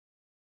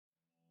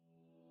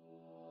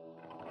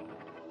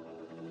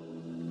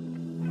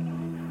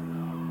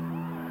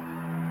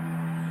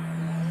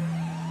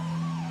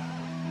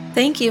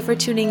Thank you for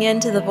tuning in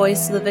to the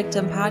Voice of the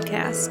Victim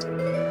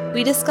podcast.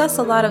 We discuss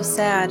a lot of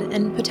sad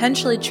and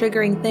potentially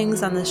triggering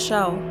things on this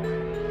show.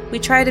 We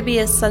try to be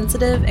as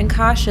sensitive and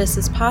cautious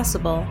as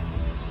possible,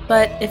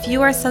 but if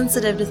you are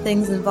sensitive to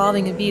things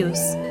involving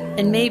abuse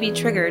and may be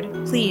triggered,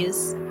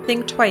 please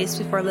think twice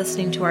before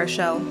listening to our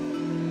show.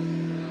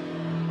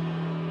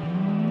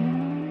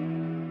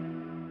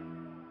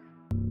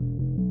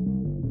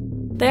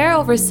 There are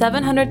over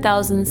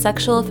 700,000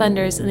 sexual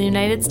offenders in the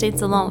United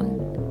States alone.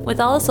 With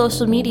all the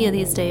social media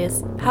these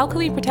days, how can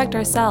we protect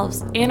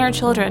ourselves and our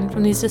children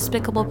from these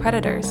despicable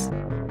predators?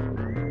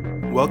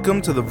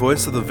 Welcome to the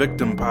Voice of the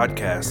Victim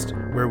podcast,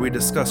 where we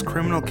discuss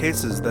criminal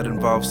cases that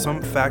involve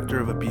some factor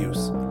of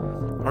abuse.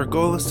 Our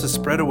goal is to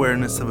spread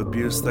awareness of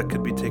abuse that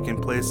could be taking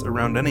place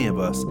around any of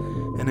us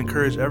and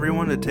encourage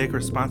everyone to take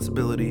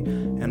responsibility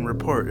and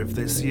report if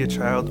they see a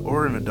child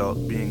or an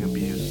adult being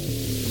abused.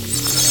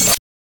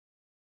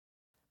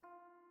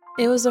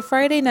 It was a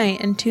Friday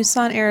night in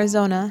Tucson,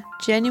 Arizona,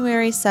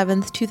 January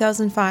 7th,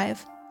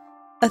 2005.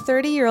 A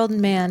 30-year-old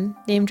man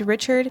named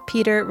Richard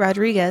Peter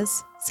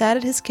Rodriguez sat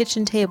at his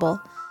kitchen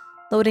table,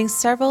 loading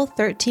several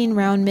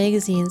 13-round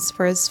magazines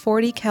for his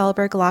 .40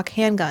 caliber Glock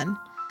handgun,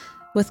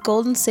 with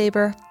Golden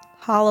Saber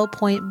hollow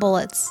point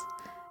bullets.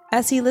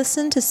 As he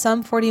listened to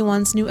Sum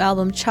 41's new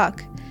album,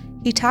 Chuck,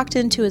 he talked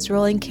into his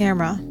rolling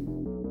camera.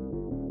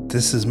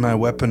 This is my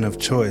weapon of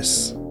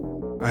choice.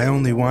 I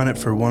only want it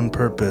for one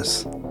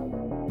purpose.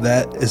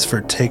 That is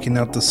for taking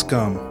out the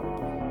scum.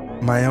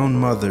 My own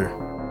mother.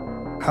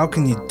 How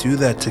can you do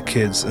that to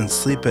kids and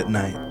sleep at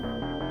night?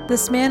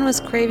 This man was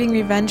craving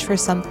revenge for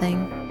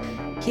something.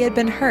 He had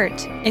been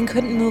hurt and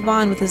couldn't move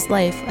on with his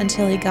life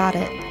until he got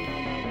it.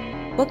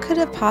 What could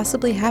have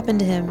possibly happened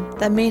to him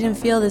that made him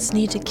feel this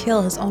need to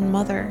kill his own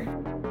mother?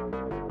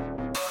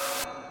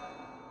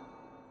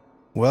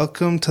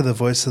 Welcome to the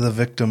Voice of the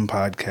Victim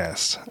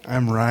podcast.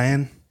 I'm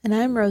Ryan. And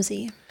I'm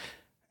Rosie.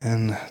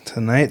 And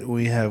tonight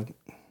we have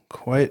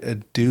quite a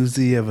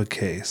doozy of a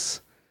case.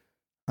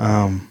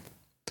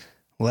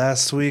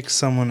 Last week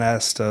someone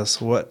asked us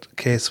what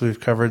case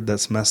we've covered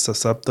that's messed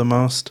us up the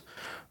most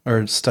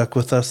or stuck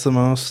with us the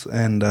most,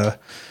 and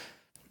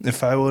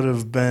if I would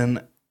have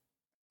been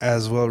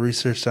as well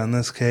researched on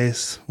this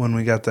case when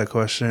we got that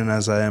question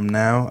as I am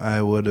now,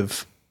 I would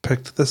have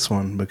picked this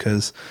one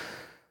because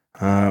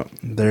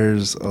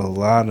there's a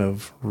lot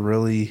of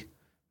really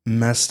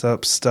messed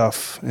up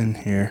stuff in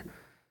here.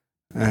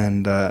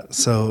 And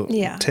so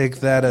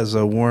Take that as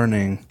a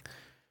warning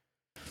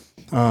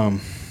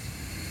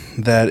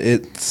that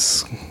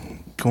it's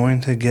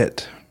going to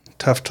get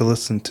tough to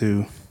listen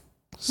to.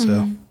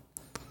 So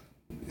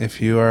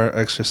if you are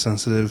extra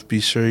sensitive,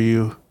 be sure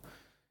you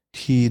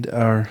heed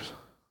our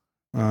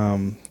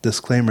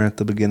disclaimer at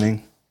the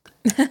beginning.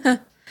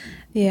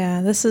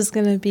 Yeah, this is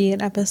going to be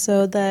an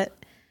episode that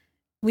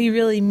we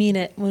really mean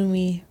it when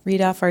we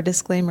read off our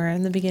disclaimer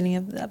in the beginning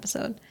of the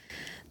episode.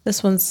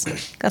 This one's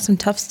got some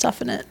tough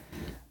stuff in it.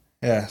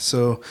 Yeah,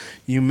 so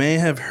you may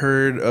have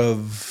heard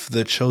of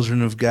the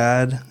Children of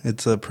God.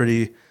 It's a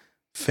pretty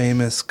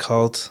famous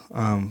cult.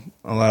 A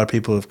lot of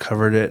people have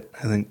covered it.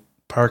 I think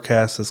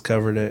Parcast has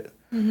covered it.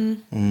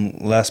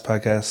 Last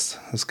podcast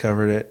has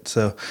covered it.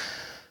 So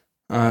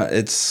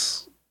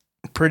it's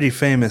a pretty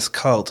famous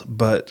cult,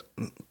 but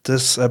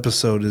this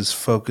episode is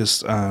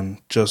focused on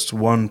just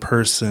one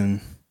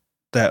person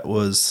that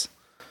was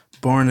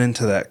born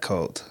into that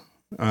cult.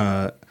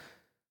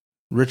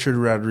 Richard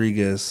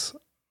Rodriguez,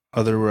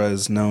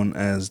 otherwise known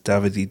as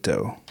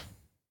Davidito.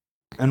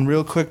 And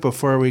real quick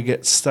before we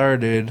get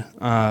started,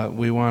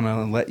 we want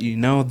to let you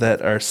know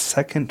that our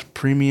second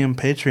premium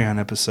Patreon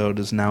episode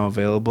is now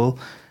available.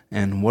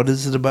 And what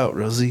is it about,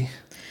 Rosie?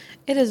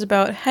 It is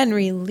about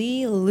Henry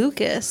Lee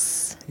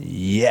Lucas.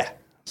 Yeah.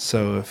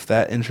 So if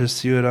that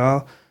interests you at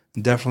all,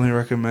 definitely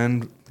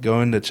recommend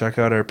going to check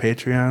out our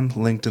Patreon,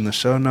 linked in the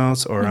show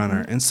notes or on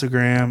our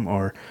Instagram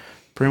or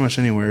pretty much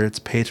anywhere. It's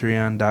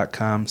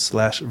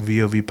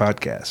patreon.com/VOV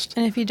podcast.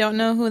 And if you don't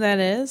know who that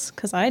is,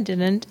 because I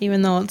didn't,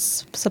 even though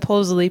it's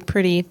supposedly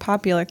pretty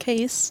popular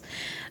case,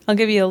 I'll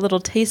give you a little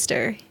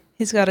taster.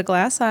 He's got a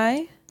glass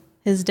eye,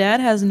 his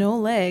dad has no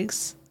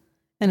legs,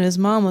 and his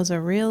mom was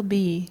a real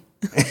bee.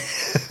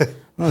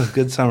 Well,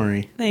 good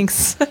summary.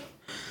 Thanks.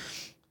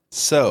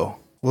 So,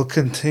 we'll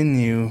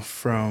continue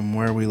from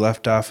where we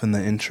left off in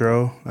the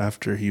intro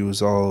after he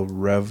was all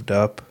revved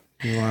up.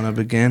 You want to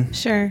begin?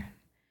 Sure.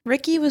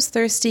 Ricky was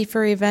thirsty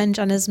for revenge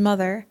on his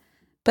mother,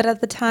 but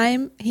at the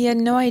time, he had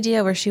no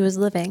idea where she was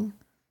living.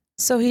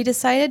 So he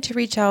decided to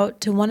reach out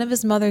to one of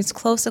his mother's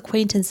close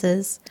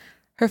acquaintances,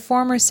 her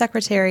former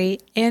secretary,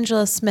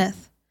 Angela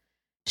Smith.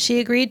 She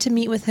agreed to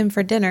meet with him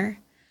for dinner.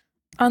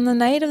 On the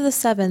night of the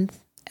 7th,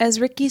 as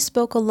Ricky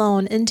spoke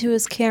alone into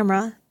his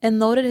camera and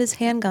loaded his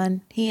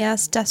handgun, he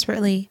asked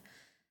desperately,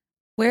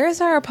 "Where is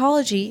our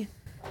apology?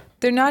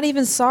 They're not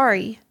even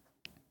sorry."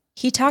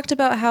 He talked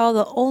about how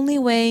the only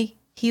way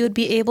he would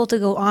be able to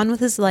go on with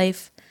his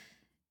life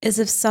is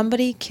if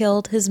somebody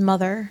killed his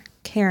mother,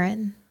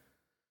 Karen.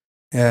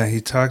 Yeah,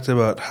 he talked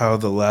about how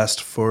the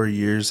last 4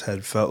 years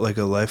had felt like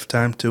a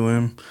lifetime to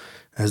him,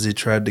 as he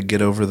tried to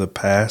get over the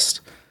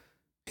past.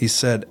 He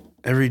said,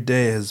 "Every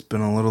day has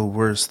been a little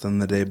worse than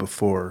the day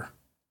before.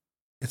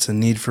 It's a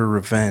need for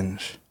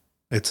revenge.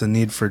 It's a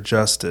need for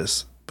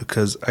justice,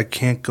 because I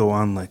can't go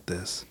on like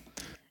this."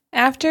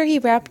 After he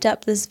wrapped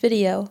up this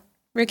video,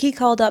 Ricky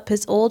called up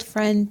his old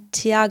friend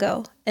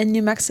Tiago in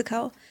New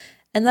Mexico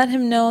and let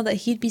him know that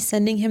he'd be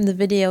sending him the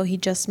video he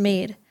just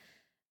made,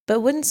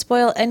 but wouldn't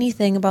spoil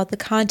anything about the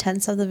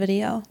contents of the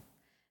video.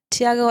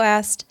 Tiago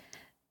asked,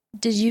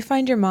 "Did you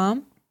find your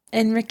mom?"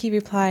 And Ricky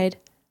replied,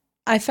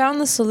 "I found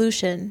the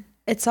solution.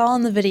 It's all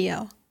in the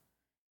video."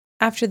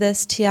 After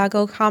this,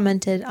 Tiago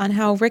commented on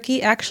how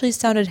Ricky actually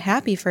sounded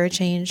happy for a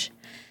change.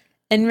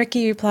 And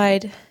Ricky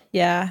replied,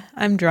 "Yeah,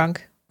 I'm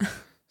drunk."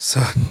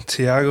 So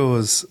Tiago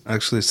was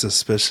actually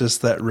suspicious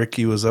that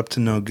Ricky was up to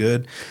no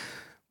good,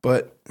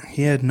 but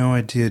he had no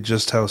idea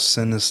just how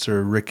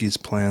sinister Ricky's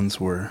plans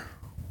were.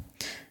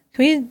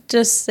 Can we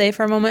just say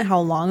for a moment how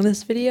long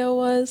this video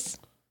was?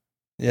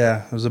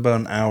 Yeah, it was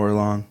about an hour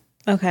long.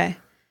 Okay.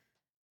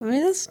 I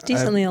mean, that's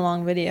decently a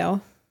long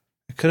video.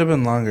 It could have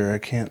been longer. I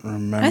can't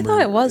remember. I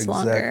thought it was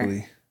exactly.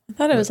 longer. I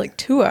thought it was like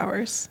 2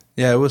 hours.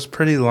 Yeah, it was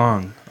pretty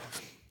long.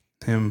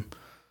 Him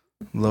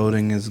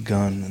loading his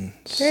gun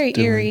and Very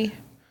eerie.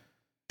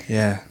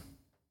 Yeah.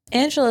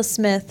 Angela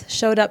Smith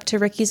showed up to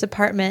Ricky's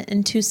apartment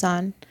in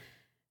Tucson.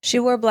 She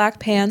wore black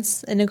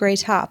pants and a gray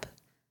top.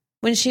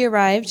 When she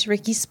arrived,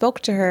 Ricky spoke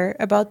to her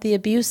about the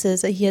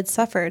abuses that he had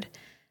suffered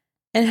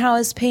and how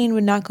his pain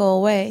would not go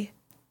away.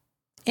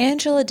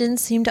 Angela didn't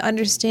seem to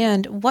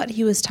understand what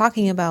he was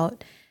talking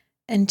about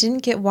and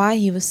didn't get why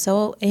he was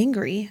so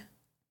angry.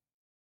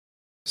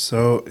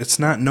 So it's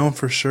not known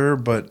for sure,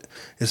 but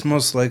it's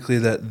most likely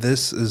that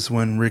this is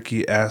when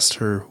Ricky asked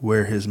her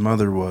where his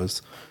mother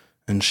was,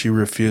 and she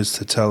refused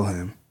to tell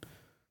him.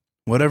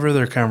 Whatever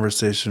their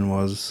conversation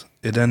was,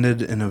 it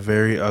ended in a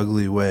very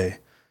ugly way.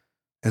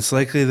 It's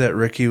likely that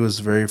Ricky was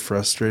very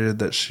frustrated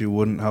that she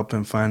wouldn't help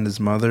him find his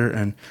mother,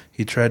 and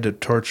he tried to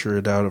torture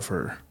it out of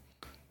her,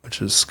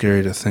 which is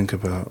scary to think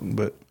about,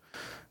 but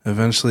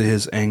eventually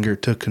his anger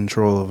took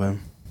control of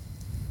him.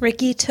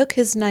 Ricky took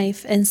his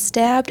knife and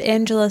stabbed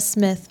Angela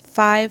Smith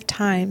 5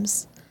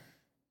 times.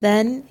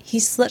 Then he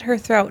slit her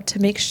throat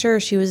to make sure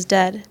she was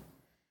dead.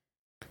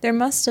 There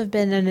must have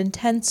been an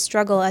intense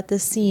struggle at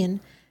this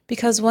scene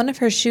because one of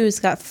her shoes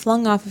got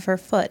flung off of her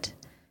foot.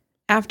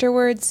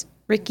 Afterwards,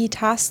 Ricky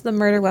tossed the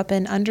murder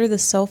weapon under the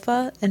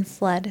sofa and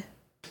fled.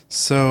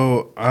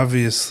 So,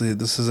 obviously,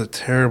 this is a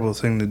terrible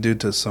thing to do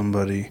to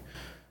somebody.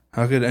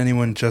 How could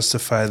anyone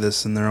justify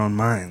this in their own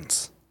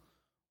minds?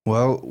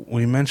 Well,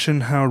 we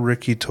mentioned how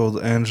Ricky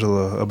told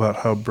Angela about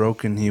how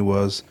broken he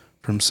was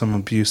from some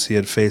abuse he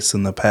had faced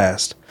in the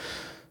past.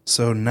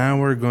 So now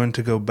we're going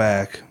to go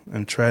back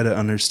and try to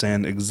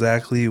understand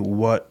exactly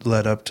what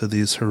led up to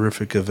these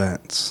horrific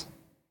events.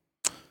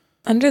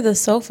 Under the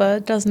sofa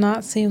does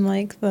not seem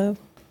like the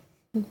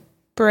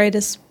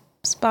brightest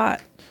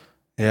spot.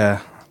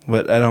 Yeah,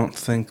 but I don't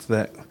think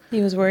that...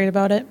 He was worried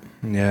about it.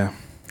 Yeah.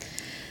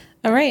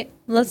 All right,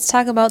 let's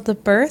talk about the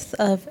birth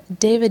of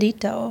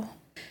Davidito.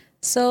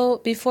 So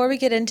before we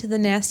get into the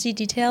nasty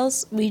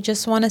details, we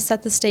just want to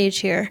set the stage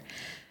here.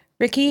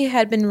 Ricky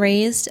had been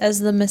raised as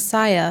the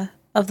Messiah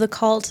of the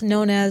cult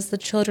known as the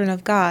Children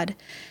of God,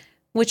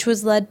 which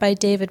was led by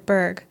David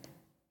Berg.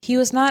 He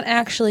was not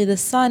actually the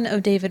son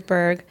of David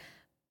Berg,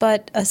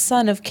 but a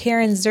son of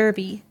Karen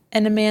Zerby,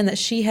 and a man that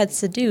she had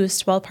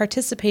seduced while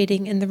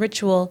participating in the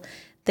ritual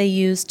they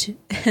used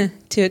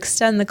to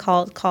extend the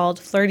cult called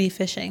flirty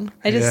fishing.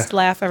 I just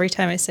laugh every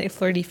time I say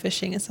flirty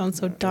fishing. It sounds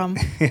so dumb.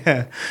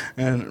 Yeah,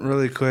 and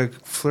really quick,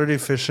 flirty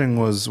fishing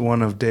was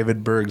one of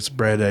David Berg's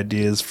bright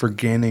ideas for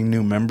gaining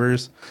new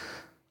members,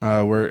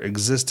 where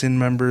existing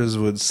members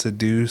would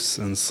seduce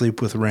and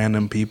sleep with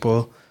random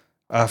people,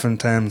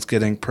 oftentimes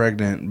getting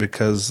pregnant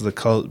because the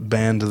cult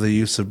banned the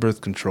use of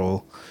birth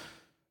control,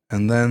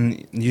 and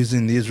then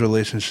using these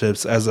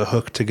relationships as a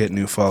hook to get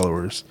new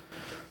followers.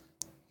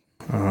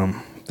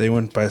 They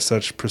went by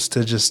such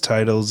prestigious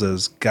titles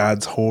as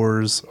God's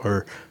Whores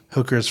or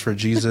Hookers for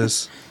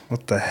Jesus.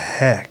 What the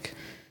heck?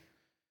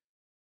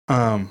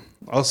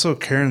 Also,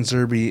 Karen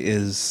Zerby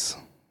is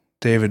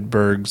David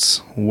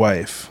Berg's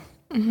wife.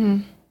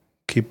 Mm-hmm.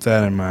 Keep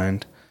that in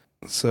mind.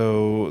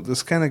 So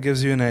this kind of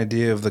gives you an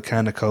idea of the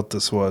kind of cult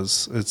this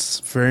was. It's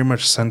very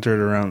much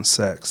centered around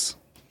sex.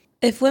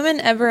 If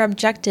women ever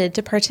objected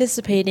to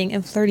participating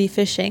in flirty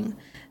fishing,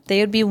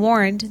 they would be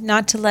warned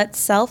not to let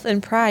self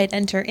and pride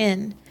enter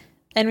in,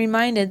 and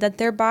reminded that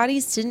their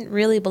bodies didn't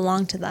really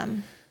belong to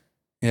them.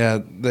 Yeah,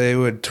 they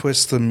would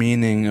twist the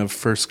meaning of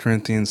 1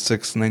 Corinthians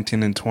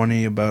 6:19 and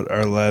 20 about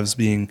our lives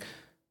being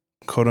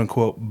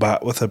quote-unquote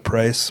bought with a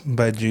price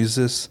by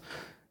Jesus,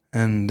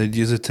 and they'd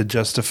use it to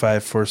justify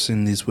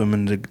forcing these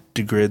women to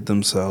degrade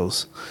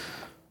themselves.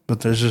 But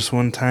there's just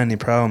one tiny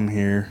problem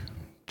here.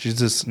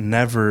 Jesus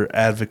never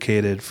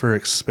advocated for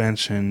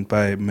expansion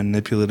by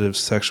manipulative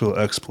sexual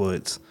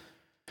exploits.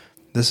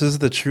 This is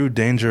the true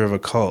danger of a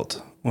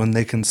cult, when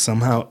they can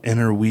somehow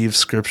interweave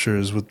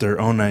scriptures with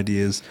their own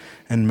ideas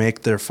and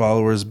make their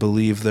followers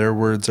believe their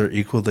words are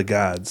equal to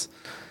God's.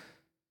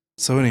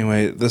 So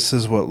anyway, this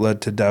is what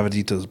led to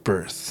Davidito's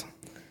birth.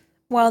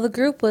 While the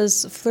group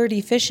was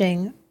flirty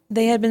fishing,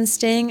 they had been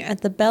staying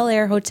at the Bel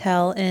Air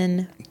Hotel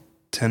in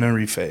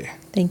Tenerife.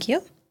 Thank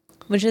you,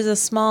 which is a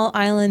small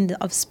island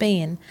of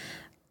Spain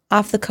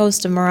off the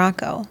coast of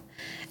Morocco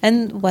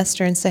and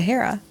Western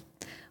Sahara.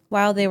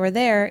 While they were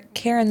there,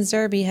 Karen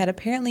Zerby had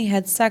apparently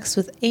had sex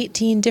with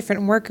 18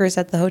 different workers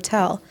at the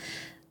hotel,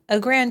 a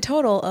grand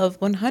total of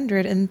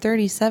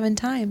 137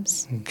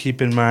 times.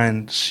 Keep in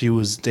mind, she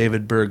was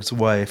David Berg's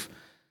wife.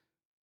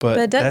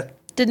 But that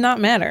did not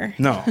matter.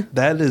 No,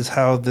 that is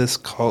how this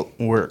cult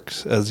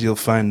works, as you'll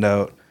find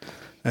out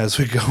as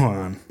we go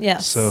on.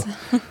 Yes. So,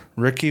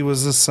 Ricky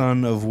was the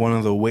son of one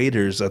of the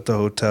waiters at the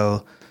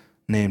hotel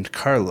named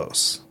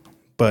Carlos.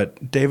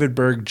 But David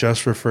Berg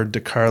just referred to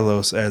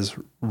Carlos as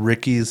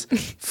Ricky's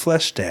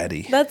flesh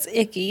daddy. That's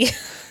icky.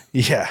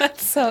 Yeah.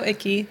 That's so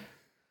icky.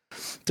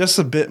 Just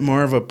a bit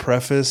more of a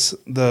preface.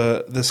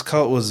 This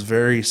cult was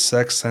very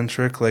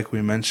sex-centric, like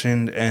we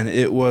mentioned, and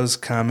it was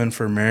common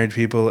for married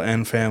people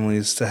and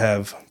families to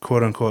have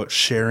quote-unquote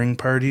sharing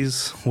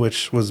parties,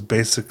 which was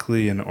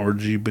basically an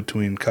orgy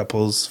between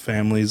couples,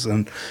 families,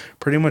 and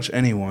pretty much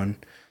anyone.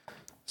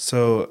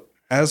 So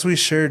as we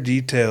share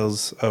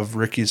details of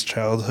Ricky's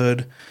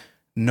childhood,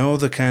 know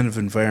the kind of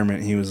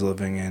environment he was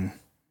living in.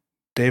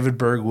 David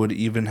Berg would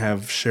even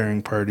have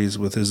sharing parties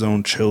with his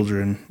own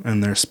children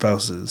and their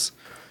spouses.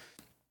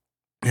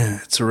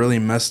 Yeah, it's a really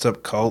messed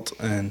up cult,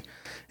 and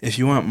if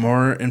you want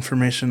more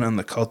information on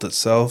the cult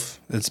itself,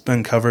 it's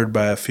been covered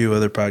by a few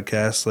other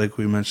podcasts, like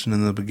we mentioned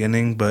in the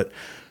beginning, but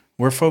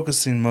we're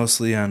focusing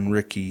mostly on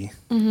Ricky,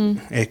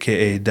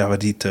 aka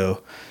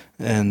Davidito,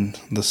 and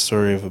the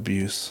story of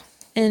abuse.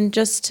 And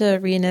just to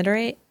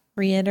reiterate,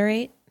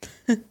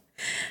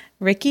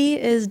 Ricky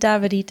is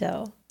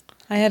Davidito.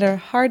 I had a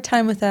hard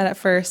time with that at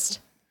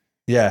first.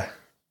 Yeah.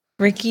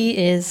 Ricky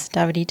is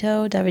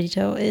Davidito.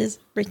 Davidito is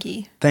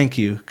Ricky. Thank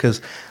you,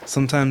 because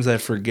sometimes I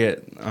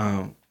forget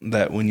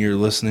that when you're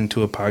listening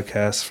to a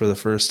podcast for the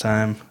first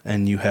time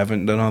and you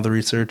haven't done all the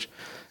research,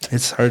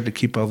 it's hard to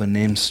keep all the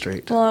names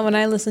straight. Well, when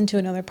I listened to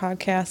another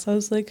podcast, I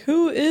was like,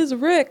 who is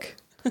Rick?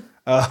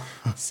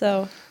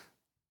 So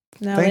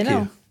now I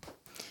know.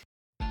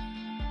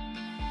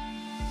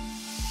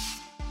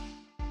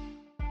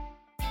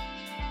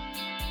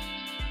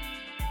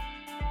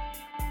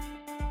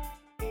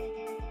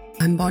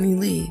 I'm Bonnie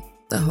Lee,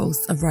 the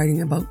host of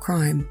Writing About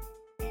Crime,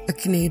 a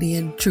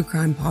Canadian true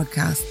crime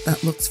podcast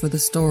that looks for the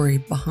story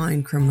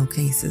behind criminal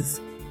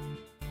cases.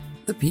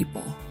 The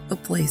people, the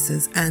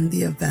places, and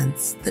the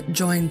events that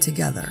join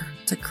together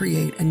to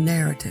create a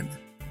narrative,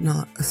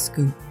 not a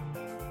scoop.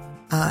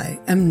 I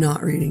am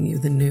not reading you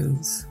the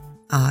news.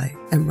 I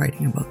am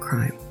writing about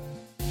crime.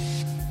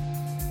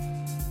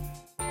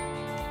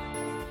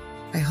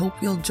 I hope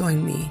you'll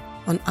join me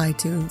on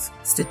iTunes,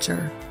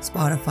 Stitcher,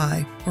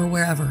 Spotify, or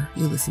wherever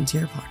you listen to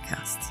your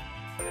podcasts.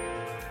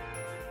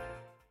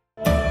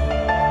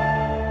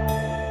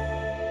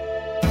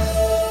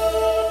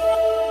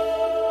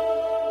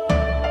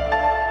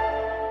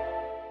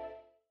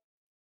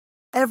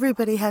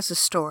 Everybody has a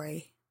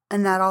story,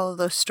 and not all of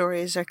those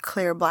stories are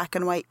clear black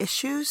and white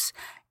issues,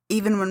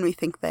 even when we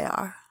think they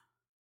are.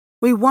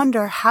 We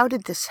wonder, how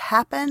did this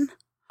happen?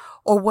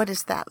 Or what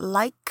is that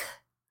like?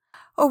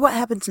 Or what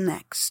happens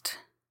next?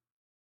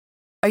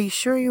 Are you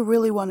sure you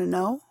really want to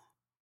know?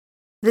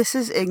 This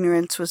is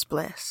Ignorance Was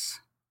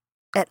Bliss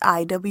at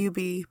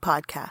IWB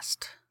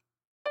Podcast.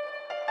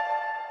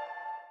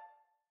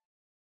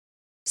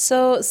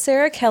 So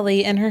Sarah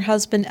Kelly and her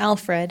husband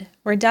Alfred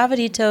were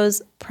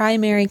Davidito's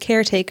primary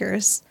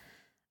caretakers.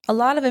 A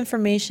lot of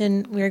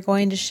information we are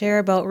going to share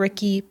about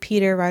Ricky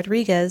Peter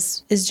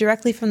Rodriguez is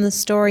directly from the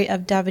story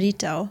of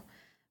Davidito,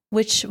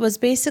 which was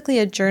basically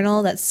a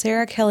journal that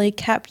Sarah Kelly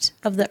kept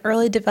of the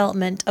early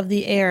development of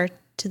the heir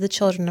to the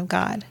children of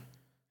God.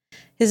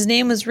 His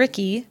name was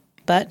Ricky,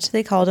 but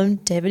they called him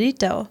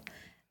Davidito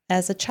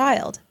as a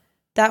child.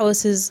 That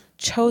was his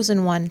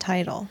chosen one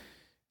title.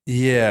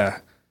 Yeah,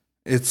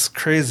 it's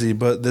crazy,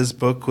 but this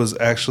book was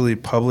actually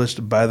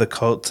published by the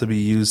cult to be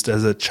used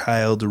as a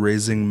child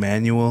raising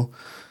manual.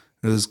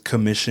 It was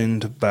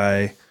commissioned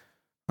by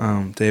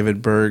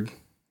David Berg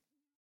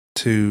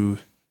to,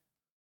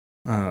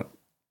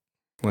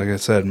 like I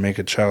said, make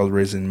a child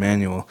raising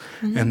manual.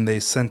 Mm-hmm. And they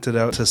sent it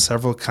out to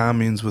several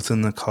communes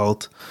within the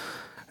cult,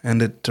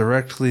 and it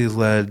directly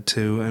led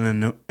to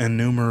an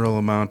innumerable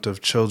amount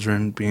of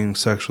children being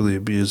sexually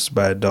abused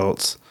by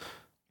adults.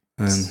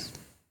 And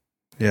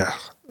yeah.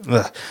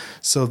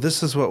 So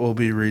this is what we'll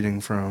be reading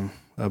from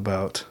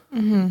about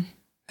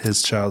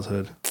his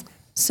childhood.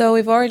 So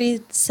we've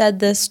already said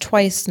this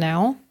twice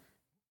now,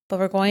 but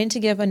we're going to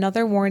give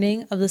another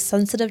warning of the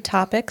sensitive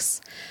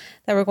topics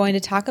that we're going to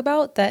talk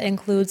about that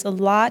includes a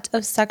lot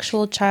of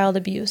sexual child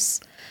abuse.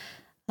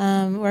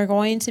 We're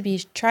going to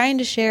be trying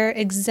to share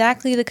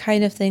exactly the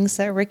kind of things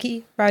that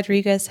Ricky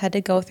Rodriguez had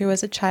to go through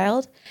as a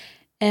child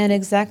and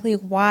exactly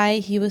why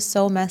he was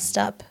so messed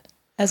up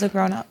as a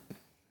grown-up.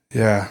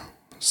 Yeah.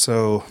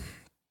 So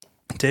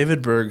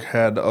David Berg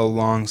had a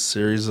long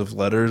series of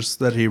letters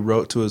that he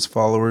wrote to his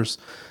followers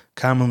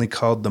commonly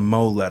called the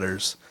Moe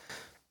letters.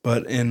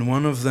 But in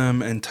one of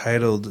them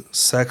entitled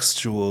Sex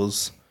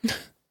Jewels,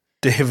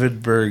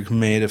 David Berg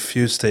made a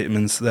few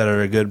statements that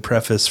are a good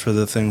preface for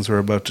the things we're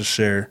about to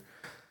share.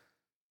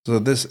 So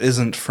this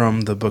isn't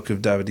from the book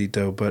of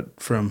Davidito, but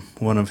from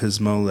one of his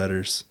Moe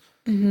letters.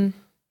 Mm-hmm.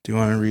 Do you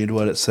want to read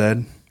what it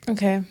said?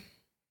 Okay.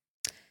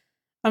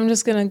 I'm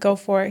just going to go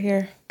for it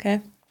here,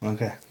 okay?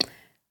 Okay.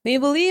 We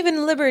believe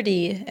in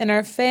liberty in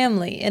our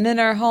family and in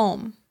our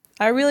home.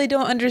 I really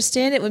don't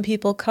understand it when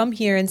people come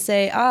here and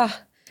say,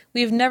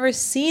 we've never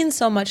seen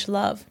so much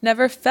love,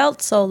 never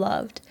felt so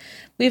loved.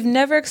 We've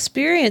never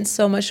experienced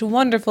so much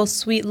wonderful,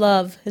 sweet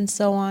love, and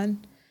so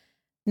on.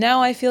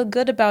 Now I feel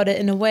good about it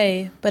in a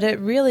way, but it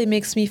really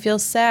makes me feel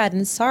sad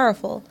and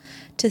sorrowful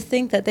to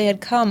think that they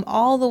had come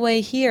all the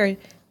way here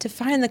to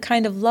find the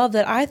kind of love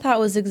that I thought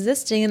was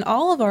existing in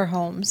all of our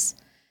homes.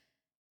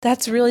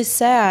 That's really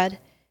sad.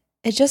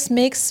 It just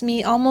makes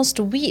me almost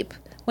weep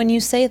when you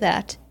say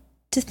that.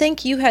 To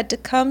think you had to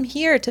come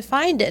here to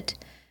find it.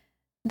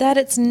 That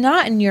it's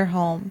not in your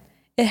home.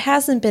 It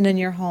hasn't been in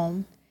your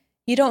home.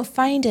 You don't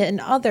find it in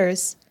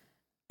others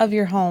of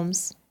your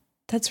homes.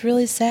 That's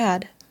really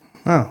sad.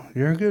 Oh,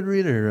 you're a good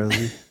reader,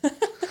 Rosie.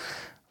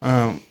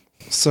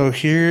 So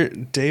here,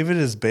 David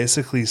is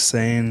basically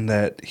saying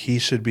that he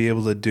should be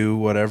able to do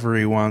whatever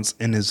he wants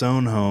in his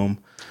own home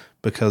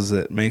because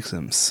it makes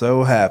him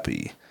so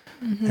happy.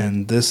 Mm-hmm.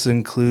 And this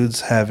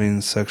includes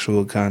having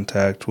sexual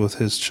contact with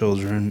his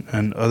children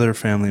and other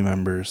family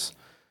members.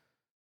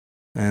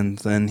 And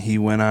then he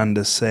went on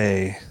to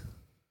say,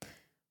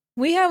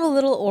 we have a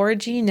little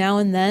orgy now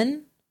and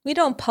then. We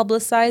don't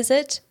publicize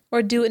it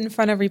or do it in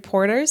front of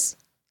reporters,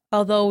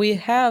 although we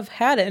have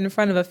had it in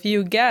front of a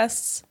few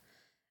guests.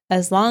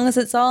 As long as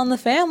it's all in the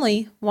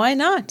family, why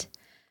not?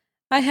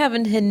 I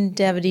haven't hidden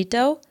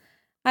Davidito.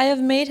 I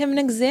have made him an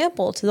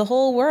example to the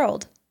whole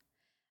world.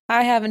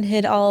 I haven't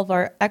hid all of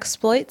our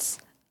exploits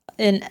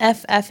in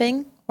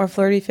FFing or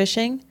flirty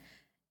fishing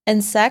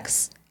and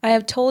sex. I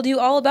have told you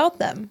all about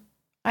them.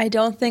 I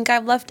don't think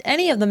I've left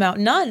any of them out,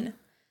 none.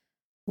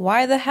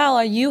 Why the hell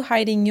are you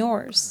hiding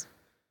yours?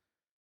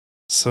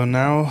 So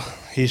now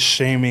he's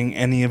shaming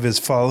any of his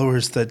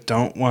followers that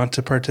don't want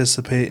to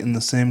participate in the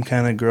same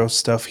kind of gross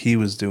stuff he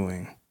was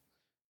doing.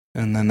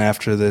 And then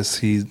after this,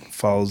 he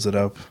follows it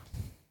up.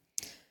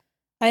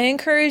 I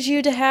encourage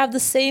you to have the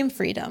same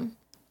freedom.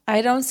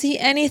 I don't see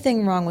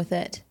anything wrong with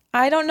it.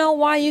 I don't know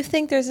why you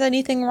think there's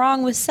anything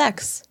wrong with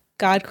sex.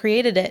 God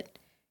created it.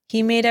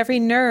 He made every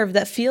nerve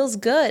that feels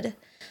good.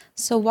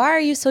 So why are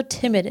you so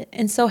timid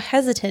and so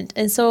hesitant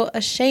and so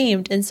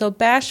ashamed and so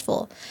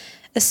bashful,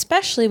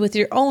 especially with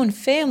your own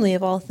family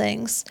of all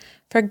things?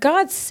 For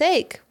God's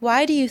sake,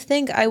 why do you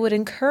think I would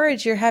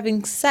encourage your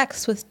having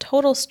sex with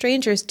total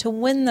strangers to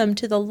win them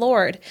to the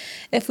Lord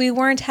if we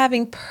weren't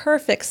having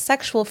perfect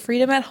sexual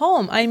freedom at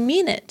home? I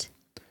mean it.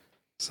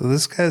 So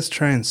this guy's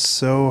trying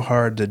so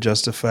hard to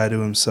justify to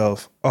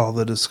himself all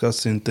the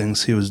disgusting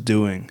things he was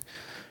doing.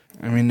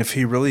 I mean, if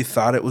he really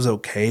thought it was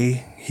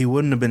okay, he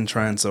wouldn't have been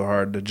trying so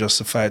hard to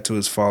justify it to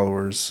his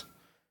followers.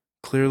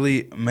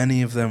 Clearly,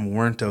 many of them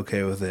weren't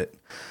okay with it.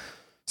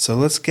 So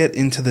let's get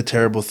into the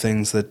terrible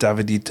things that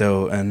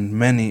Davidito and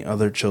many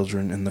other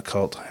children in the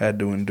cult had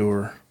to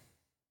endure.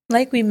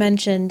 Like we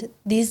mentioned,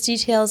 these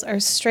details are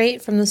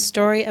straight from the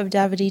story of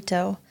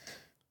Davidito,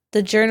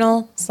 the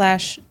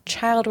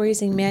journal/child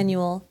raising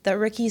manual that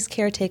Ricky's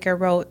caretaker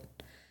wrote.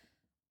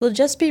 We'll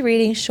just be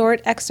reading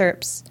short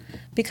excerpts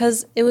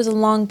because it was a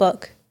long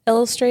book,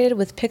 illustrated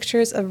with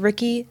pictures of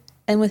Ricky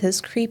and with his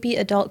creepy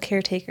adult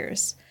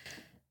caretakers.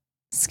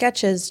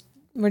 Sketches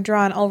were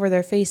drawn over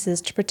their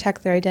faces to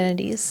protect their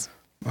identities.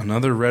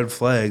 Another red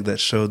flag that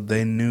showed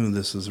they knew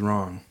this was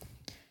wrong.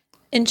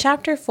 In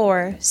Chapter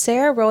 4,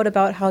 Sarah wrote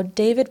about how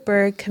David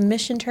Berg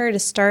commissioned her to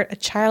start a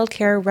child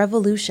care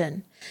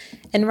revolution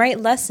and write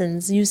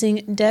lessons using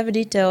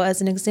Davidito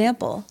as an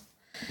example.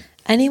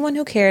 Anyone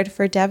who cared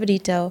for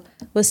Davidito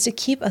was to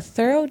keep a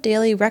thorough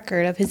daily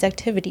record of his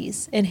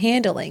activities and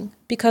handling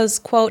because,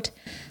 quote,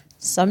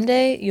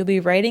 someday you'll be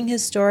writing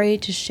his story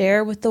to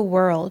share with the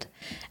world,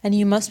 and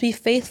you must be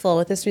faithful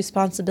with this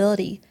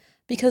responsibility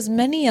because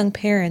many young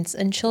parents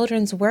and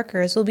children's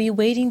workers will be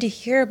waiting to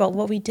hear about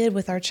what we did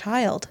with our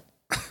child.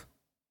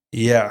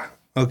 Yeah,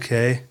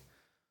 okay.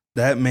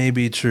 That may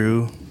be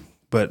true,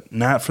 but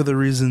not for the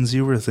reasons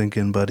you were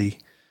thinking, buddy.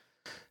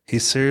 He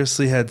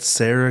seriously had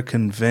Sarah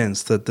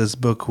convinced that this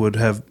book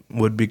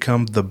would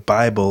become the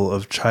Bible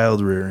of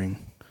child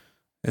rearing.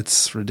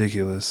 It's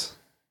ridiculous.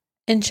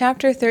 In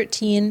Chapter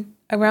 13,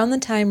 around the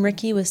time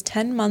Ricky was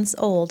 10 months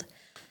old,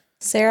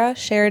 Sarah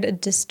shared a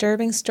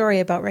disturbing story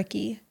about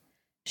Ricky.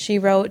 She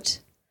wrote,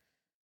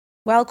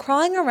 while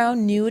crawling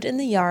around nude in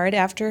the yard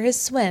after his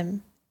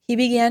swim, he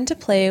began to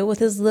play with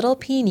his little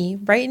peenie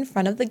right in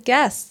front of the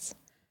guests.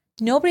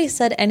 Nobody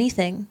said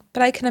anything,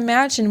 but I can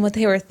imagine what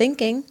they were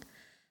thinking.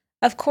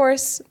 Of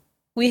course,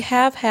 we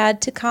have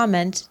had to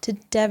comment to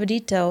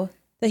Davidito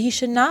that he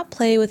should not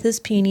play with his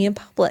peenie in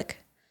public.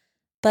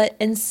 But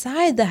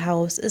inside the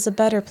house is a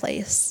better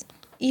place.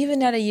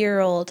 Even at a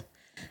year old,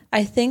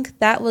 I think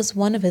that was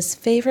one of his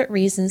favorite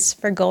reasons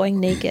for going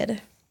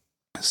naked.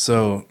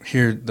 So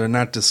here, they're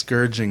not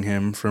discouraging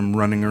him from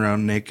running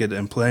around naked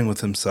and playing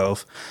with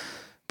himself,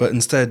 but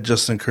instead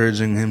just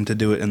encouraging him to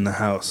do it in the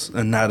house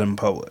and not in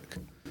public.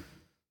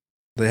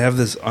 They have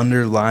this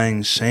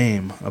underlying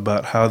shame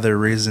about how they're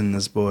raising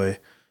this boy.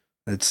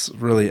 It's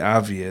really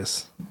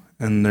obvious,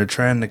 and they're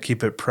trying to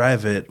keep it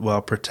private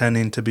while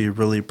pretending to be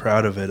really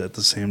proud of it at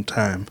the same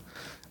time.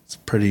 It's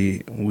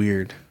pretty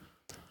weird.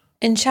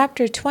 In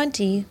chapter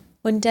 20,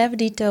 when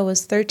Davidito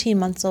was 13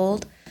 months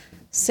old,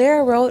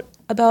 Sarah wrote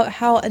about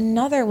how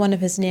another one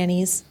of his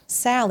nannies,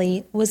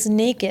 Sally, was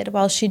naked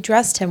while she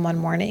dressed him one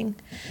morning.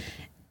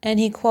 And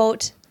he,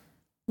 quote,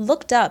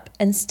 looked up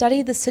and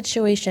studied the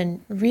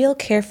situation real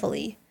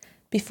carefully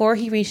before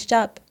he reached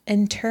up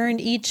and turned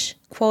each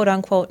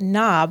quote-unquote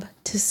knob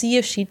to see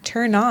if she'd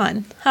turn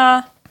on.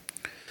 Ha!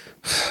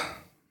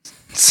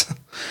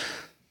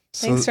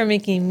 Thanks for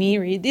making me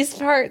read these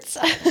parts.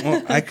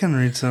 Well, I can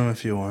read some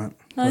if you want.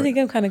 I think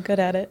I'm kind of good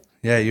at it.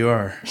 Yeah, you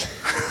are.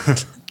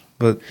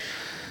 But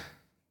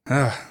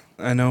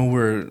I know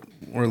we're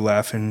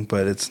laughing,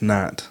 but it's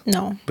not.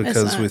 No,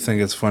 because we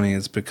think it's funny.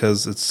 It's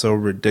because it's so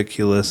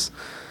ridiculous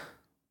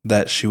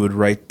that she would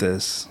write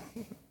this.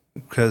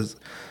 Because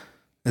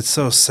it's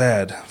so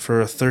sad.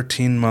 For a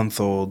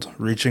 13-month-old,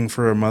 reaching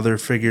for a mother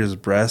figure's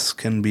breast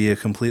can be a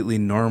completely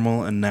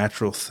normal and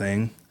natural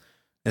thing.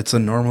 It's a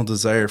normal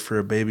desire for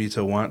a baby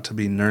to want to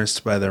be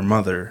nursed by their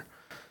mother.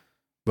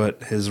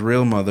 But his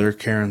real mother,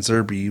 Karen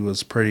Zerby,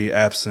 was pretty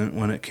absent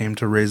when it came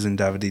to raising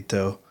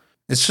Davidito.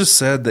 It's just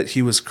sad that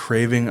he was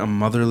craving a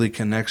motherly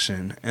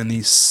connection, and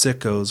these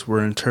sickos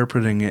were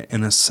interpreting it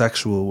in a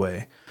sexual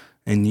way,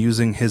 and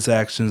using his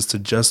actions to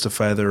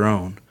justify their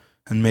own,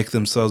 and make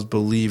themselves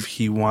believe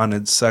he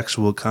wanted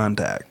sexual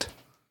contact.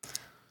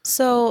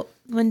 So,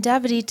 when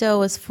Davidito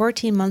was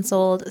 14 months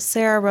old,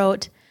 Sarah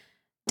wrote,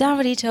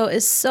 Davidito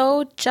is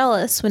so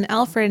jealous when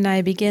Alfred and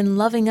I begin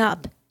loving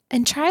up,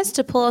 and tries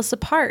to pull us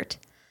apart.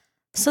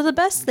 So the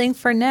best thing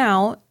for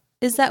now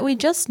is that we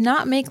just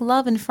not make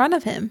love in front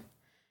of him.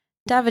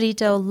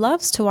 Davidito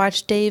loves to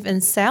watch Dave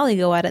and Sally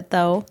go at it,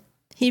 though.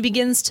 He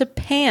begins to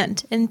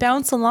pant and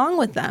bounce along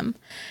with them,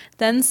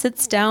 then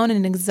sits down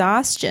in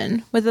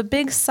exhaustion with a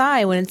big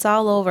sigh when it's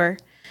all over,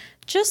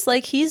 just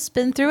like he's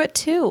been through it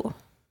too.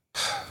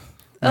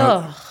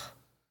 Ugh,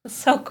 it's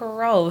so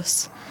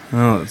gross.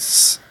 No,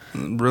 it's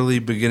really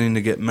beginning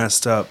to get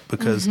messed up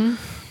because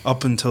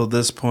up until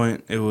this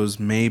point, it was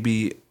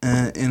maybe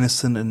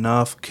innocent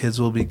enough, kids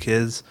will be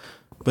kids,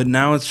 but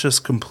now it's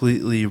just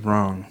completely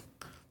wrong.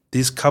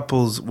 These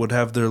couples would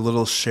have their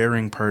little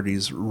sharing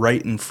parties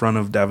right in front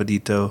of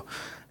Davidito,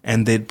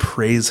 and they'd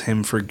praise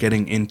him for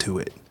getting into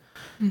it.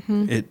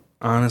 It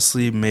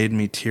honestly made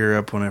me tear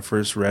up when I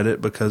first read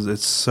it because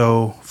it's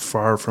so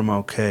far from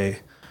okay,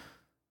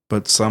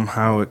 but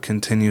somehow it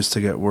continues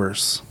to get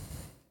worse.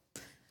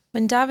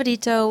 When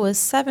Davidito was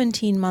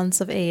 17 months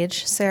of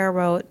age, Sarah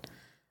wrote,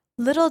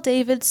 Little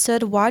David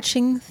stood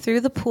watching through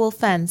the pool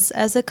fence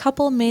as a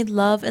couple made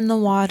love in the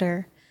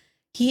water.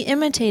 He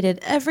imitated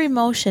every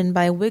motion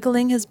by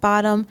wiggling his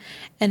bottom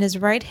and his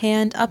right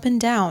hand up and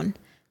down,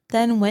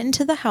 then went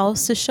into the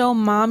house to show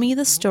Mommy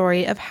the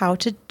story of how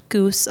to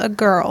goose a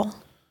girl.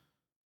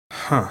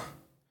 Huh.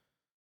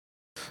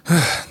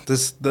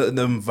 The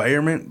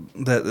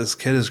environment that this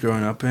kid is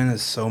growing up in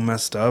is so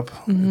messed up.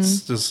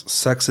 It's just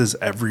sex is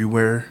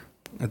everywhere.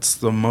 It's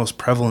the most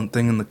prevalent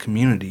thing in the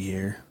community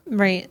here.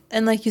 Right.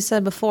 And like you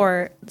said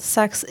before,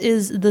 sex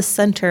is the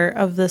center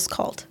of this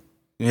cult.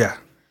 Yeah.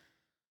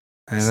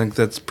 I think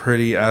that's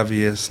pretty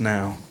obvious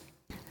now.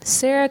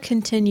 Sarah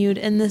continued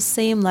in the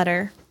same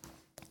letter.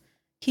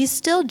 He's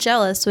still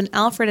jealous when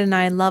Alfred and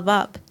I love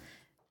up.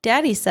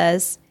 Daddy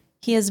says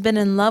he has been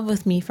in love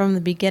with me from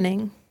the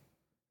beginning.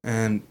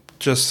 And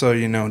just so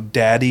you know,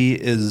 Daddy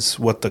is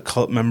what the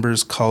cult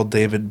members call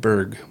David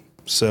Berg.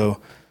 So,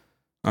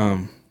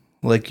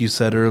 like you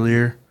said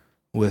earlier,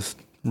 with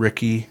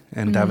Ricky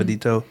and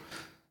Davidito,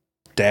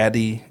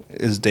 Daddy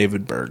is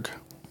David Berg.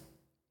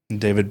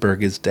 David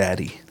Berg is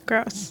Daddy.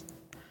 Gross.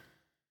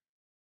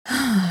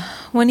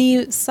 When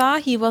he saw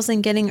he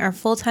wasn't getting our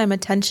full-time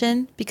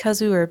attention because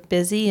we were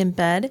busy in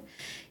bed,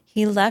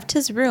 he left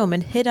his room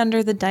and hid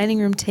under the dining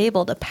room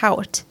table to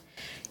pout.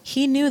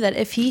 He knew that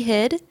if he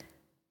hid,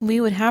 we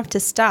would have to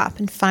stop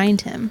and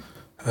find him.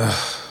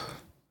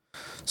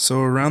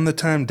 So around the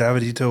time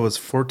Davidito was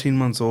 14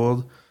 months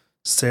old,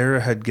 Sarah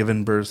had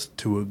given birth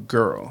to a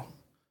girl.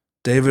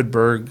 David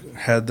Berg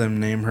had them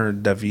name her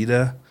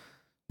Davida,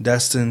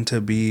 destined to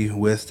be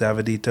with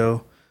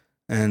Davidito,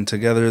 and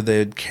together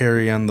they'd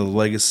carry on the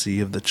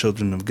legacy of the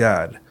children of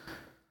God.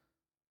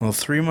 Well,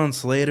 3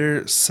 months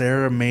later,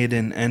 Sarah made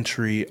an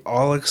entry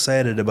all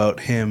excited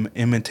about him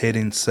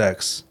imitating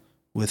sex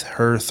with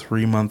her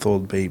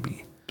 3-month-old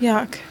baby.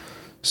 Yuck.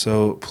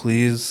 So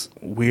please,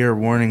 we are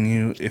warning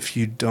you, if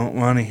you don't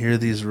want to hear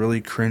these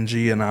really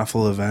cringy and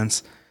awful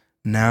events,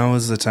 now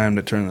is the time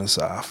to turn this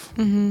off.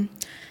 And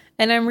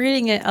I'm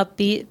reading it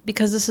upbeat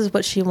because this is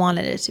what she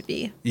wanted it to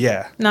be.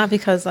 Yeah. Not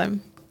because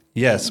I'm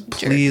Yes,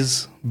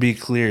 please be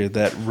clear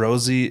that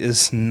Rosie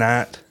is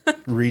not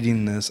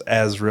reading this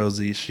as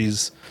Rosie.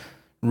 She's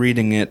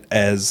reading it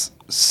as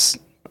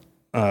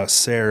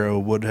Sarah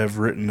would have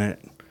written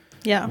it.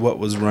 Yeah. What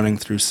was running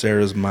through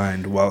Sarah's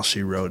mind while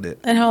she wrote it.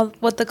 And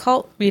what the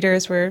cult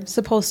readers were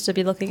supposed to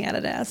be looking at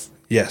it as.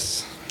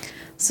 Yes.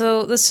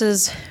 So this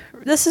is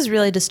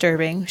really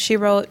disturbing. She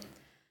wrote,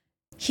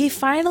 "He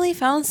finally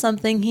found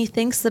something he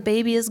thinks the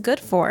baby is good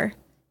for.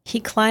 He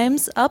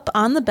climbs up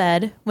on the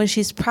bed when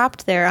she's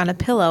propped there on a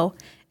pillow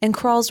and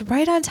crawls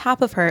right on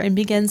top of her and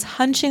begins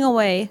hunching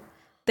away.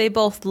 They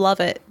both love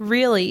it,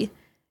 really.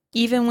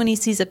 Even when he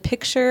sees a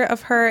picture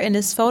of her in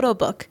his photo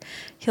book,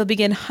 he'll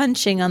begin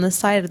hunching on the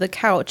side of the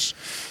couch,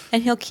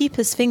 and he'll keep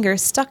his finger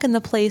stuck in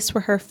the place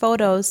where her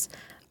photos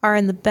are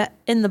in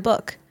the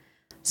book,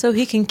 so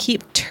he can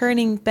keep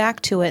turning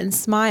back to it and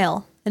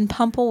smile and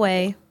pump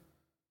away."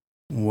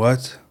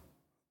 What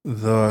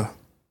the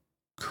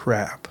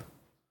crap?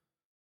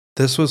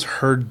 This was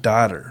her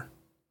daughter,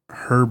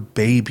 her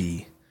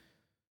baby.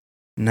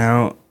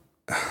 Now,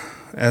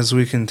 as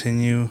we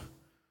continue,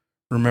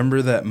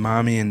 remember that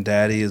Mommy and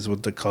Daddy is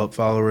what the cult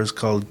followers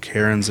called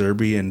Karen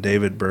Zerby and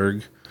David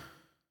Berg.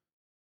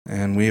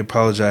 And we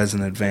apologize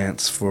in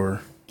advance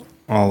for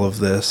all of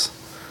this.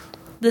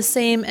 The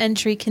same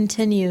entry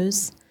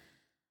continues.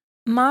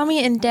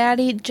 "Mommy and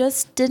Daddy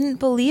just didn't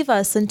believe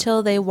us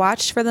until they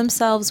watched for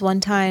themselves one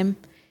time.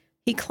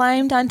 He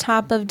climbed on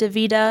top of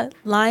Davidito,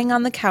 lying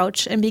on the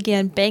couch, and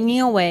began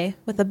banging away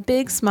with a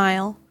big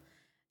smile.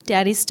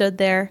 Daddy stood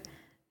there,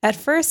 at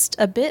first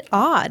a bit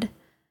awed,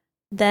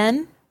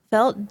 then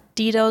felt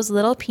Dito's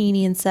little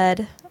peenie and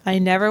said, 'I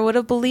never would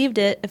have believed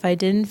it if I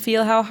didn't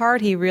feel how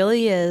hard he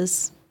really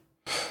is.'"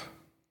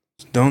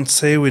 Don't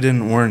say we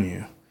didn't warn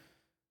you.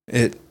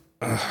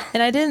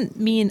 And I didn't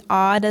mean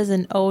odd as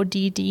in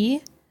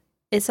ODD.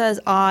 It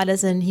says odd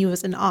as in he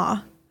was in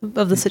awe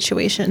of the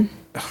situation.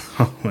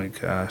 Oh my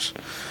gosh.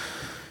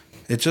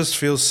 It just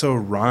feels so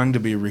wrong to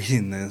be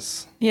reading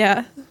this.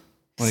 Yeah.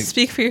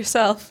 Speak for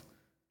yourself.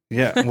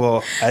 Yeah,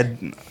 well,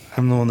 I'm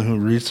the one who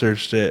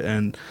researched it,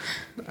 and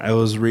I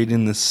was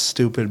reading this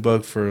stupid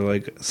book for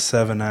like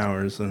 7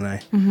 hours, and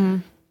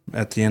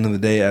at the end of the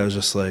day, I was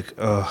just like,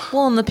 oh.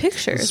 Well, in the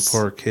pictures. This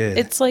poor kid.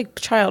 It's like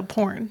child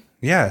porn.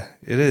 Yeah,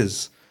 it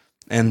is.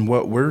 And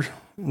what we're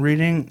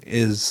reading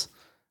is,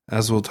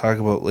 as we'll talk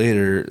about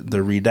later, the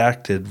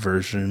redacted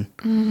version,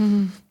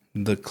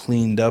 the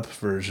cleaned up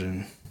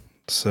version.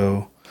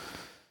 So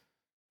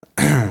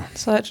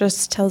that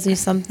just tells you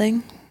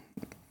something.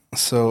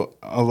 So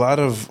a lot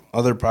of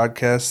other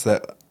podcasts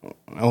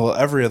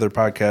every other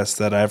podcast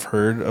that I've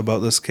heard about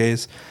this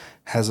case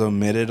has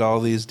omitted all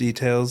these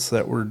details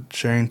that we're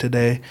sharing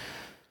today,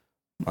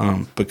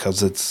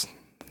 because it's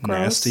gross.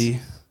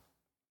 Nasty.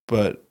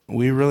 But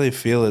we really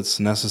feel it's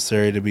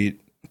necessary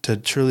to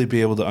truly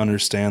be able to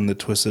understand the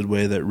twisted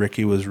way that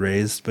Ricky was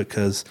raised,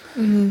 because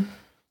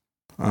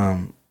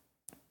I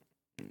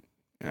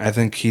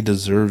think he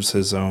deserves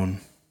his own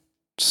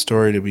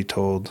story to be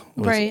told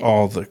with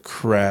all the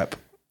crap.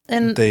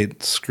 And they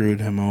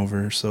screwed him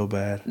over so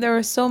bad. There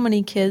were so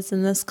many kids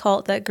in this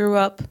cult that grew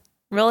up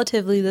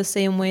relatively the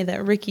same way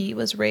that Ricky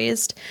was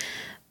raised.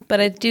 But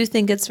I do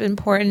think it's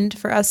important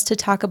for us to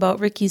talk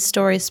about Ricky's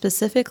story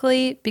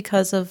specifically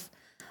because of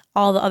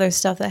all the other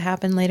stuff that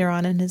happened later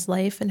on in his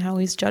life and how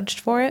he's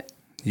judged for it.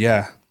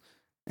 Yeah.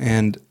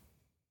 And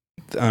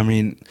I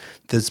mean,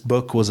 this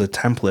book was a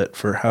template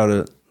for how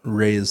to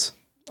raise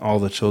all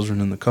the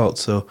children in the cult.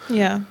 So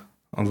yeah,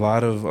 a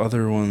lot of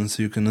other ones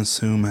you can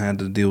assume had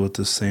to deal with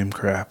the same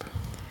crap.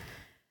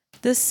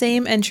 This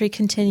same entry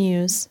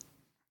continues.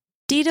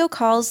 Dito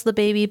calls the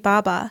baby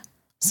Baba,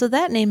 so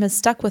that name has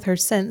stuck with her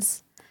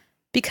since.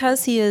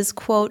 Because he is,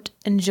 quote,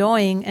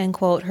 enjoying, end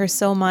quote, her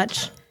so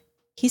much,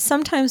 he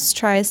sometimes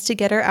tries to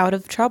get her out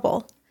of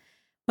trouble.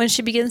 When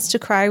she begins to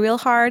cry real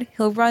hard,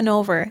 he'll run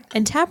over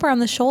and tap her on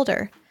the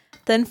shoulder,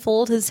 then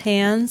fold his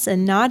hands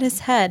and nod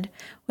his head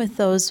with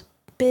those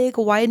big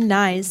widened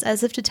eyes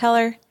as if to tell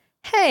her,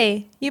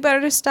 "Hey, you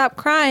better stop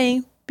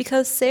crying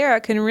because Sarah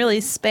can really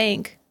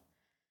spank."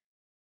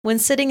 When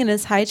sitting in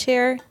his high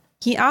chair,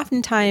 he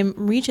oftentimes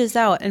reaches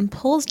out and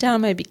pulls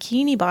down my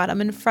bikini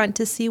bottom in front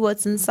to see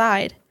what's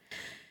inside.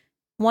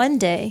 One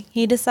day,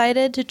 he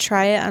decided to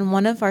try it on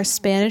one of our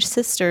Spanish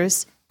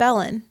sisters,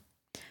 Belen.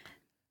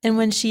 And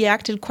when she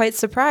acted quite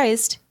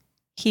surprised,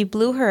 he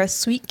blew her a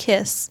sweet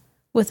kiss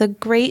with a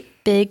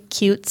great big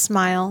cute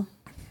smile.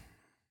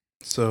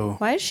 So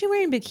why is she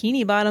wearing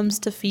bikini bottoms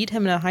to feed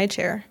him in a high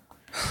chair?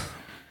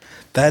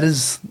 That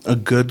is a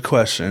good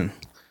question,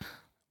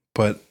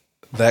 but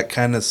that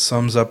kind of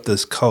sums up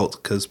this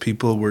cult, because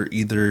people were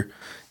either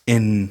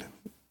in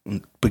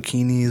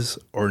bikinis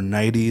or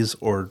nighties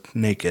or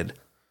naked.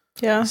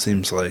 Yeah.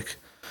 Seems like.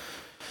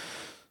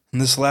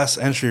 And this last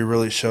entry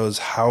really shows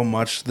how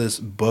much this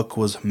book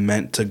was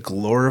meant to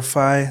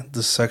glorify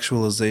the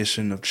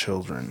sexualization of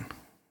children.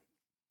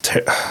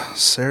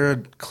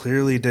 Sarah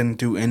clearly didn't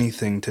do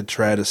anything to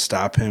try to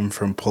stop him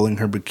from pulling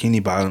her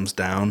bikini bottoms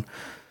down,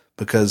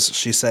 because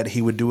she said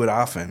he would do it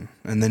often,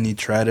 and then he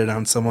tried it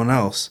on someone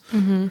else.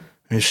 Mm-hmm.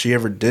 If she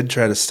ever did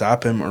try to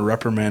stop him or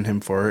reprimand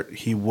him for it,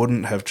 he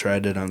wouldn't have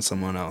tried it on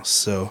someone else.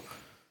 So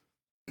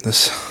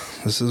this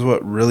is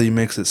what really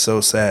makes it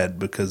so sad,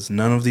 because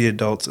none of the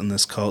adults in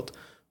this cult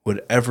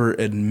would ever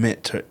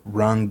admit to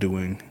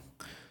wrongdoing.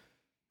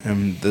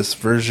 And this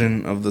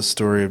version of the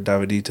story of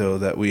Davidito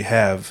that we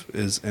have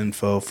is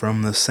info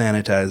from the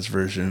sanitized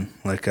version,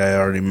 like I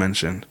already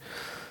mentioned.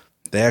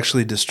 They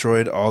actually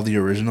destroyed all the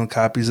original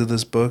copies of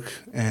this book,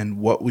 and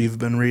what we've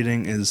been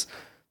reading is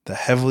the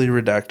heavily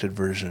redacted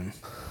version.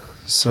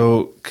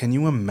 So, can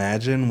you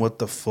imagine what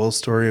the full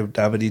story of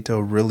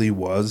Davidito really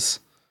was?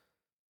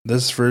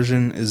 This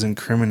version is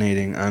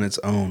incriminating on its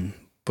own,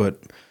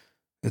 but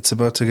it's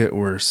about to get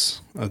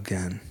worse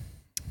again.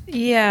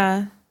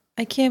 Yeah,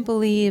 I can't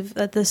believe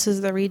that this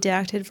is the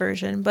redacted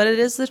version, but it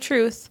is the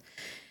truth,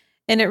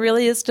 and it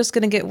really is just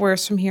going to get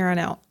worse from here on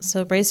out.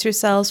 So brace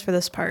yourselves for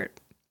this part.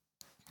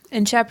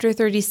 In chapter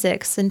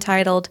 36,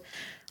 entitled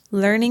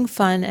Learning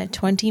Fun at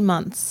 20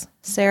 Months,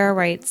 Sarah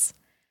writes,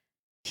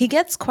 "He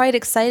gets quite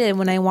excited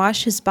when I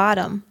wash his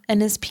bottom,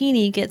 and his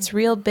peenie gets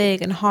real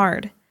big and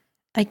hard.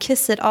 I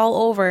kiss it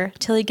all over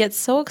till he gets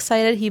so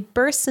excited he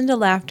bursts into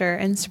laughter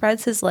and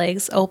spreads his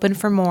legs open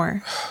for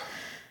more.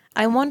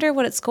 I wonder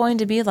what it's going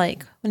to be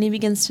like when he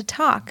begins to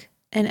talk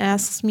and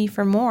asks me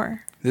for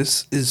more."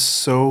 This is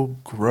so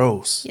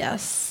gross.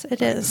 Yes,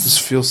 it It is.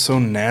 just feels so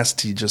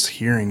nasty just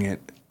hearing it.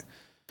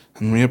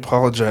 And we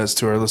apologize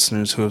to our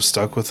listeners who have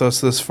stuck with us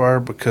this far,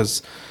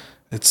 because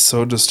it's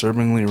so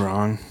disturbingly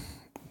wrong.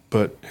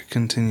 But it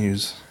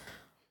continues.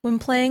 When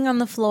playing on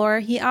the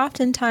floor, he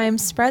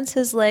oftentimes spreads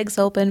his legs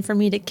open for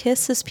me to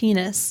kiss his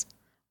penis,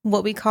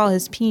 what we call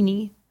his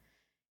peenie.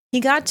 He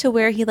got to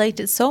where he liked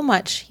it so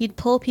much, he'd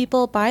pull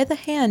people by the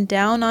hand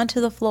down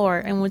onto the floor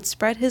and would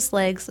spread his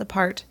legs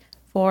apart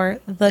for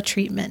the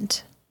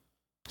treatment.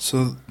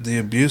 So the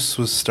abuse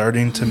was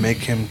starting to make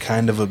him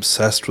kind of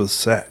obsessed with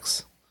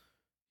sex.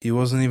 He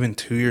wasn't even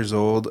 2 years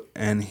old,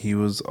 and he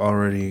was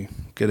already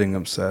getting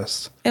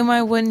obsessed. And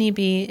why wouldn't he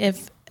be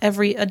if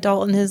every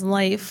adult in his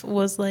life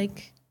was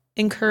like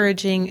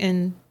encouraging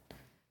and,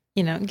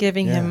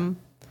 giving him...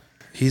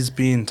 He's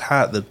being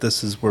taught that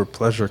this is where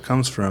pleasure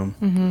comes from.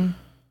 Mm-hmm.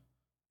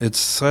 It's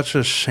such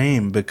a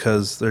shame,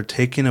 because they're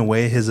taking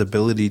away his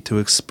ability to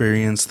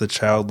experience the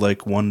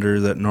childlike wonder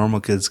that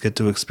normal kids get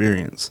to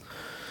experience.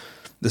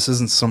 This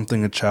isn't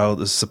something a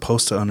child is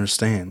supposed to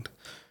understand.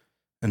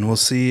 And we'll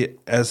see,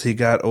 as he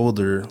got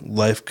older,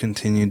 life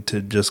continued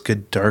to just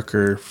get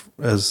darker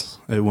as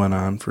it went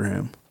on for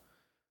him.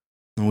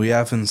 And we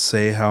often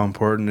say how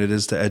important it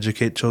is to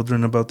educate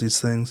children about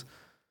these things,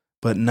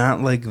 but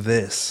not like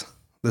this.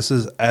 This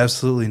is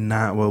absolutely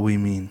not what we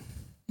mean.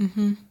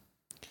 Mm-hmm.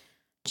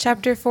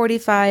 Chapter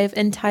 45,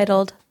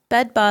 entitled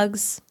Bed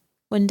Bugs,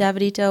 when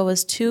Davidito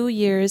was 2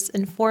 years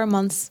and 4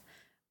 months,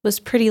 was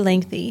pretty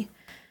lengthy.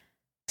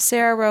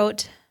 Sarah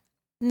wrote,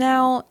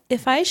 "Now,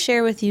 if I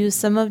share with you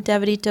some of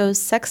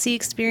Davidito's sexy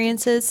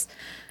experiences,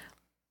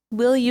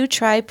 will you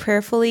try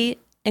prayerfully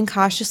and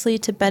cautiously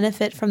to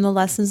benefit from the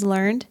lessons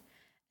learned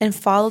and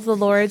follow the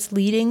Lord's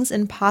leadings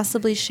in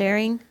possibly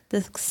sharing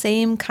the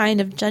same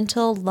kind of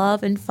gentle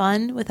love and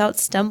fun without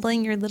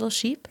stumbling your little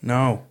sheep?"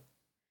 No.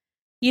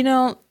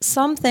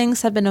 Some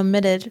things have been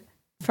omitted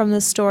from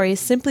the story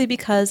simply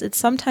because it's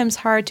sometimes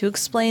hard to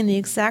explain the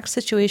exact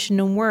situation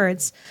in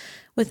words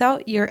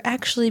without your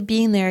actually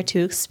being there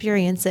to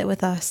experience it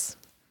with us.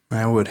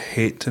 I would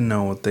hate to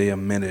know what they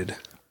omitted.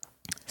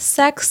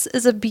 Sex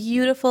is a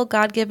beautiful,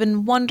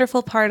 God-given,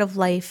 wonderful part of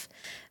life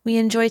we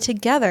enjoy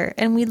together,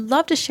 and we'd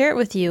love to share it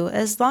with you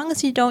as long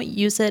as you don't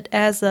use it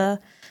as an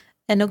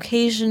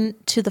occasion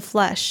to the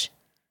flesh,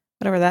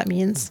 whatever that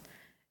means,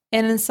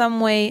 and in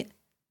some way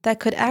that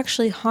could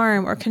actually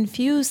harm or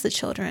confuse the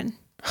children.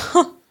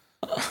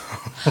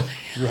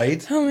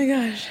 Right? Oh my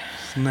gosh.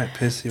 Doesn't that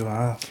piss you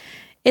off?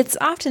 It's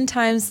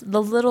oftentimes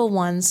the little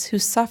ones who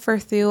suffer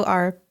through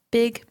our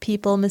big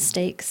people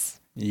mistakes.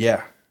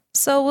 Yeah.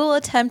 So we'll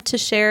attempt to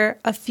share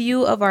a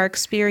few of our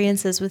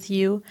experiences with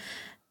you,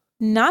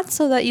 not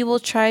so that you will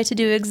try to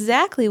do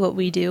exactly what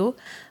we do,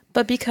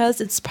 but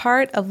because it's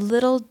part of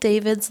little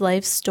David's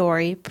life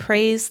story.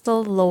 Praise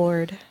the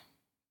Lord.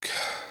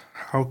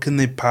 How can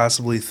they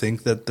possibly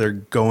think that they're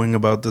going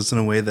about this in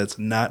a way that's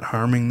not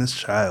harming this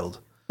child?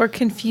 We're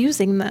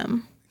confusing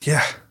them.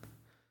 Yeah.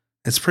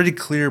 It's pretty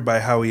clear by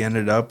how he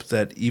ended up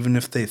that even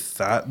if they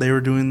thought they were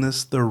doing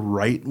this the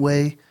right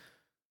way,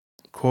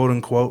 quote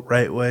unquote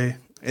right way,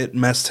 it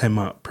messed him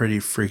up pretty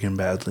freaking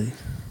badly.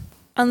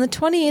 On the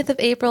 28th of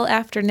April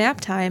after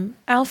nap time,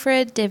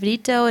 Alfred,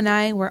 Davidito, and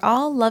I were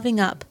all loving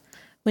up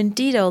when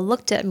Dito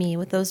looked at me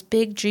with those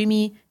big,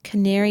 dreamy,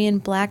 canarian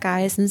black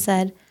eyes and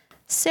said,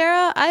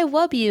 "Sarah, I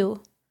wub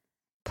you,"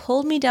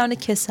 pulled me down to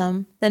kiss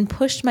him, then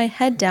pushed my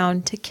head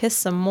down to kiss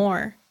some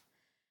more.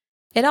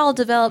 It all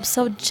developed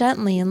so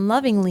gently and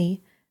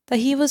lovingly that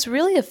he was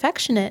really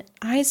affectionate,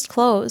 eyes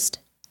closed.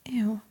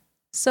 Ew.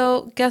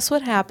 So guess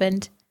what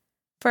happened?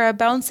 For a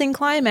bouncing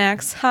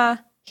climax,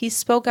 he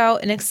spoke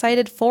out in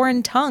excited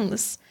foreign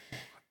tongues.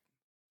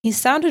 He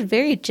sounded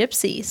very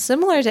gypsy,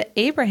 similar to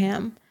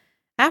Abraham.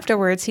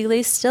 Afterwards, he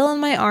lay still in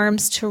my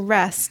arms to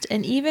rest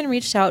and even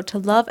reached out to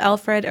love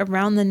Alfred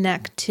around the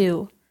neck,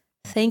 too,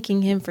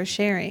 thanking him for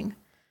sharing.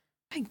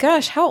 My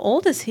gosh, how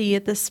old is he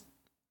at this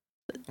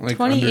Like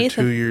 28th under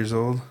 2 years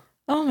old?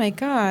 Oh my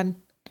God.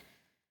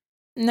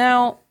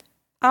 Now,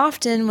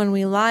 often when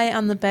we lie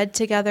on the bed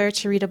together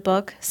to read a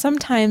book,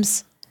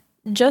 sometimes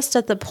just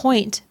at the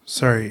point.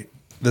 Sorry,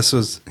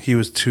 he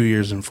was 2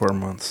 years and 4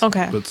 months.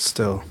 Okay. But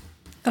still.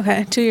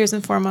 Okay, 2 years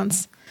and 4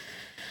 months.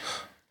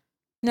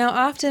 Now,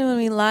 often when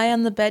we lie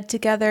on the bed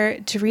together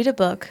to read a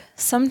book,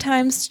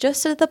 sometimes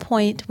just at the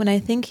point when I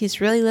think he's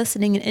really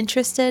listening and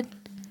interested,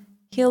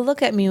 he'll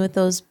look at me with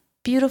those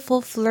beautiful,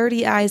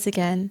 flirty eyes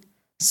again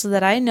so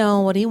that I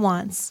know what he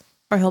wants.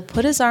 Or he'll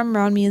put his arm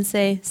around me and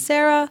say,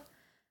 Sarah,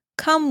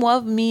 come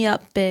love me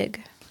up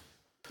big.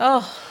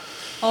 Oh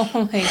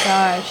my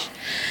gosh.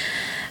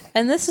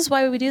 And this is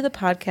why we do the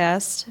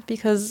podcast,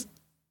 because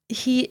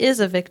he is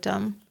a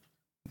victim.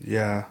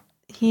 Yeah.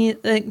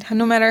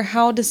 No matter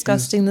how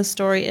disgusting the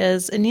story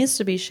is, it needs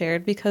to be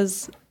shared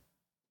because,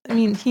 I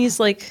mean,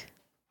 he's like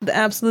the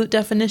absolute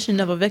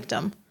definition of a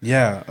victim.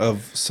 Yeah,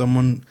 of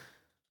someone,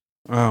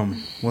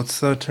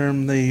 what's the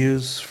term they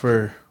use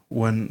for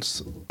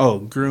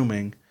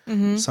grooming.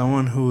 Mm-hmm.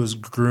 Someone who was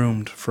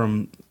groomed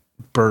from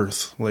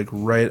birth, like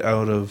right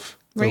out of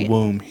the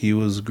womb. He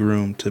was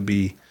groomed to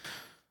be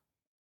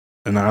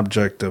an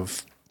object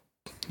of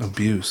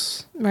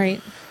abuse.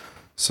 Right.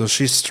 So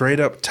she's straight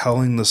up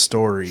telling the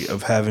story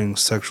of having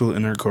sexual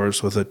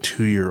intercourse with a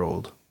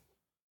 2-year-old.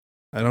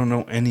 I don't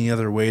know any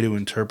other way to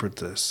interpret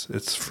this.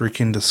 It's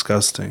freaking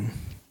disgusting.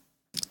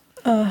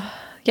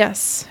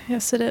 Yes,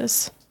 it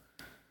is.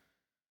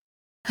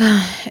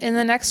 In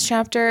the next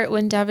chapter,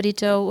 when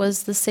Davidito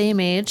was the same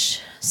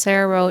age,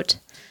 Sarah wrote,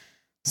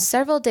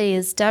 several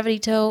days,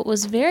 Davidito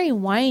was very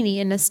whiny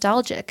and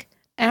nostalgic,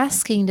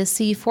 asking to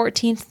see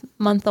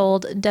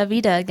 14-month-old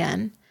Davida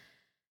again.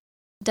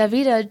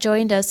 Davida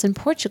joined us in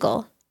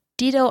Portugal.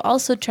 Dito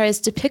also tries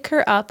to pick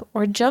her up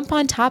or jump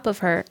on top of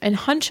her and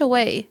hunch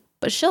away,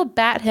 but she'll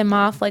bat him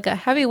off like a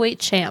heavyweight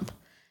champ.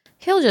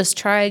 He'll just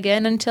try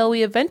again until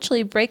we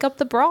eventually break up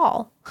the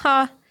brawl.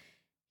 Ha!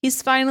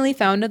 He's finally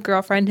found a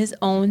girlfriend his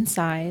own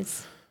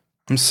size.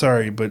 I'm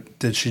sorry, but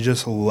did she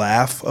just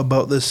laugh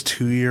about this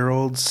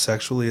 2-year-old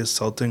sexually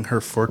assaulting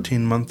her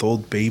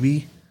 14-month-old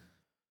baby?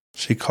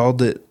 She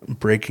called it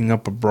breaking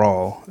up a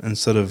brawl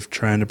instead of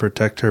trying to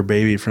protect her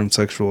baby from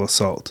sexual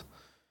assault.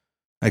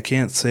 I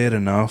can't say it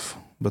enough,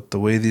 but the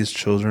way these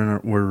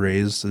children were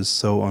raised is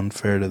so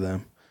unfair to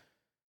them.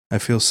 I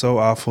feel so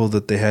awful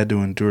that they had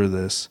to endure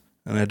this,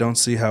 and I don't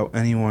see how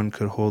anyone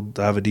could hold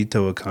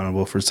Davidito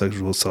accountable for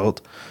sexual assault.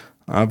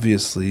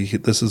 Obviously,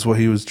 this is what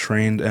he was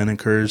trained and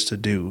encouraged to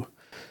do,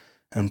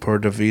 and poor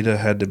Davida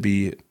had to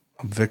be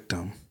a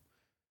victim.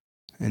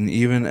 And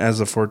even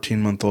as a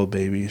 14-month-old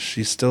baby,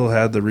 she still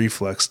had the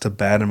reflex to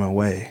bat him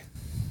away.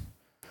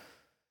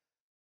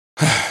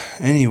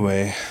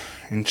 Anyway,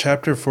 in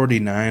chapter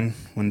 49,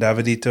 when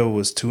Davidito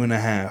was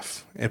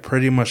 2.5, it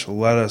pretty much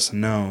let us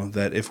know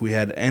that if we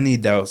had any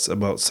doubts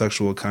about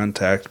sexual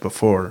contact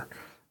before,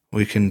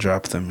 we can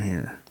drop them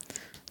here.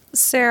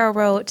 Sarah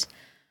wrote,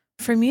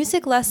 for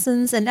music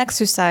lessons and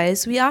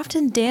exercise, we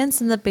often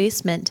dance in the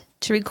basement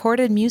to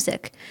recorded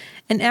music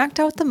and act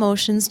out the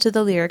motions to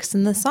the lyrics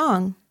in the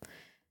song.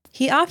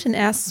 He often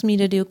asks me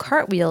to do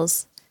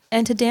cartwheels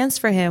and to dance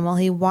for him while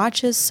he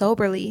watches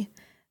soberly.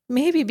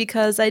 Maybe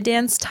because I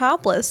dance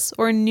topless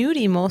or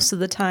nudie most of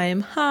the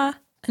time. Ha!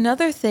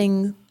 Another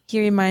thing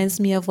he reminds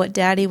me of what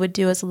Daddy would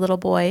do as a little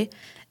boy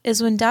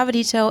is when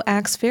Davidito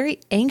acts very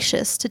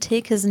anxious to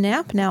take his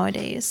nap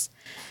nowadays.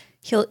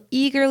 He'll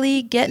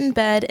eagerly get in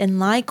bed and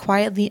lie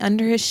quietly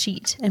under his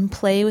sheet and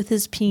play with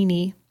his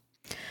peenie.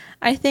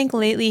 I think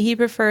lately he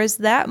prefers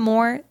that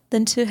more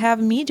than to have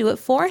me do it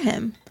for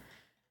him.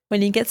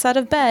 When he gets out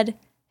of bed,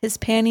 his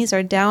panties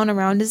are down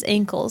around his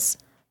ankles,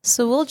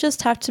 so we'll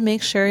just have to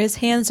make sure his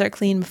hands are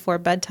clean before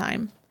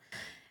bedtime.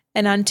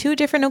 And on 2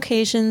 different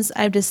occasions,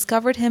 I've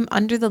discovered him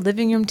under the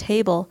living room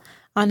table,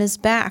 on his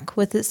back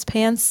with his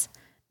pants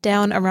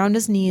down around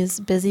his knees,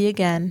 busy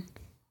again.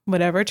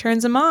 Whatever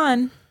turns him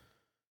on.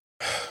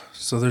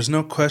 So there's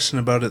no question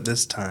about it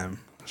this time.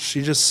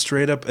 She just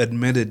straight up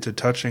admitted to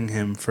touching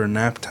him for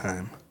nap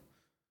time.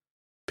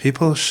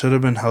 People should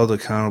have been held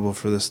accountable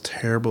for this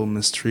terrible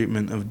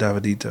mistreatment of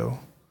Davidito.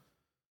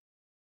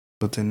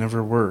 But they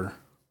never were.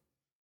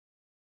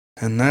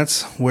 And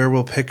that's where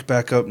we'll pick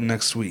back up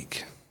next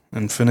week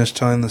and finish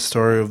telling the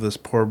story of this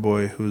poor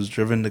boy who was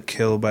driven to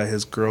kill by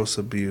his gross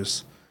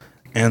abuse,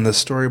 and the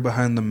story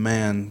behind the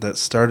man that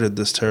started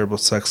this terrible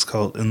sex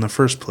cult in the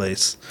first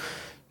place,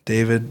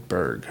 David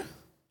Berg.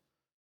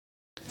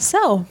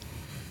 So,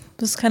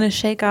 just kind of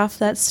shake off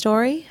that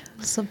story.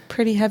 It's a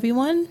pretty heavy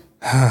one.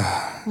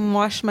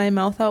 Wash my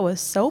mouth out with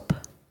soap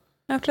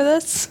after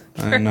this.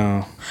 I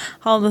know.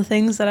 All the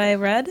things that I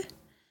read.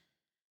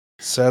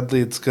 Sadly,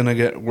 it's going to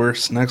get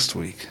worse next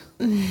week.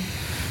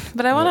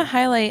 But I want to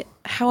highlight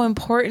how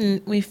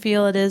important we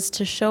feel it is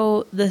to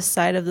show this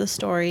side of the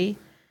story.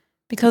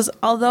 Because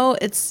although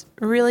it's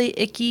really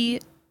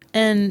icky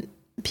and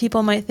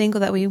people might think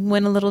that we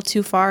went a little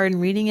too far in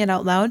reading it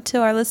out loud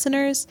to our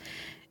listeners,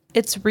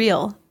 it's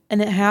real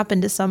and it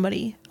happened to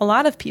somebody. A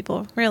lot of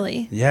people,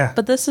 really. Yeah.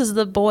 But this is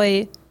the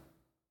boy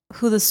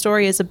who the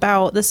story is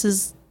about. This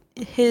is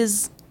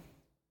his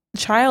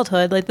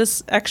childhood. Like,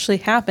 this actually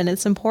happened.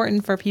 It's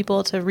important for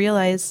people to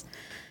realize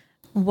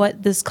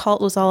what this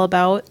cult was all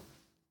about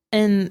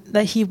and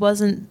that he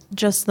wasn't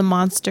just the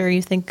monster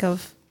you think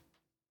of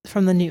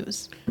from the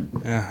news.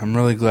 Yeah, I'm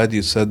really glad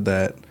you said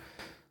that.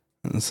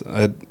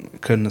 I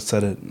couldn't have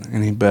said it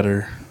any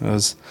better. It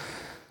was,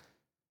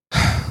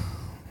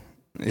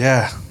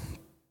 yeah,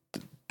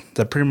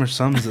 that pretty much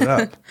sums it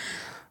up.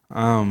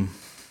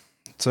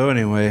 So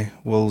anyway,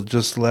 we'll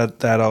just let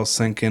that all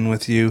sink in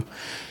with you.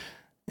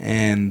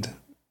 And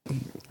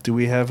do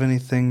we have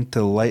anything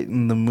to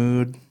lighten the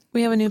mood?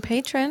 We have a new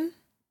patron.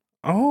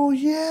 Oh,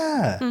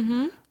 yeah.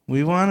 Mm-hmm.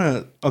 We want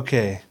to,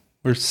 okay,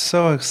 we're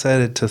so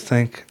excited to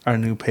thank our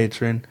new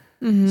patron,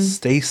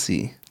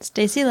 Stacy.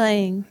 Stacy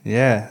Lang.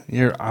 Yeah,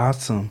 you're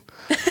awesome.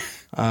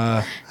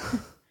 Yeah,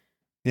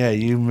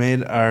 you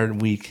made our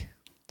week.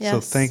 Yes.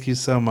 So thank you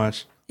so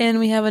much. And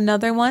we have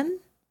another one.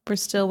 We're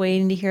still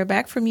waiting to hear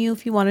back from you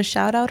if you want a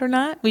shout out or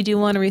not. We do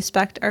want to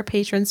respect our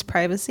patrons'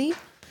 privacy.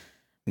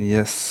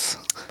 Yes.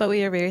 But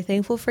we are very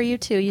thankful for you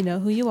too. You know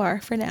who you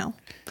are for now.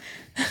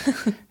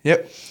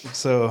 Yep.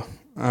 So,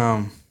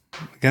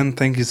 again,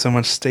 thank you so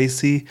much,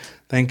 Stacy.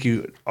 Thank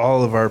you,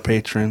 all of our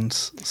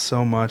patrons,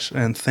 so much.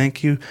 And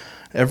thank you,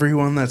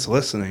 everyone that's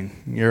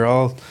listening. You're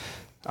all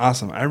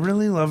awesome. I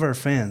really love our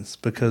fans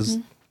because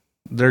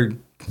the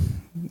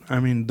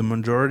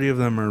majority of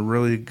them are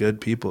really good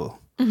people.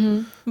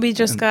 We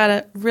just got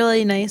a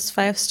really nice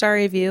 5-star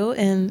review,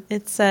 and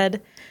it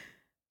said,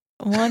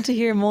 "Want to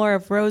hear more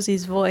of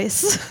Rosie's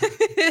voice."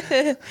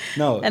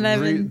 No,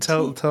 and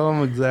tell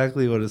them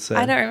exactly what it said.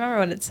 I don't remember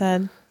what it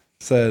said. It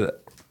said,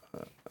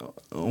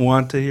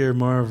 "Want to hear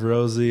more of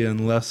Rosie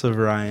and less of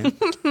Ryan."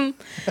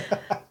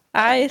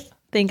 I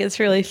think it's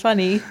really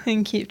funny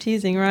and keep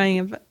teasing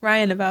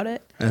Ryan about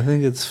it. I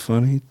think it's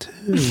funny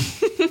too.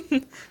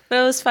 But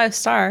it was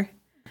 5-star.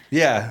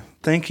 Yeah,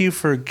 thank you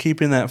for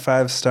keeping that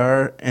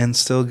 5-star and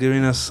still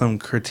giving us some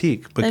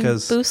critique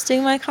because and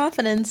boosting my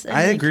confidence.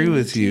 I agree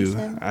with you.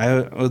 Him. I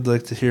would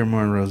like to hear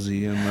more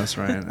Rosie and less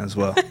Ryan as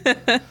well.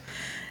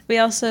 We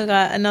also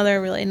got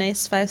another really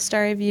nice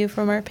 5-star review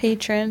from our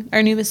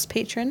newest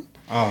patron.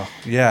 Oh,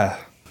 yeah.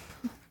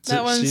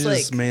 That one's she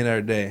just made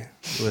our day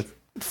with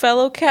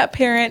fellow cat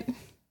parent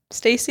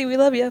Stacy. We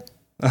love you.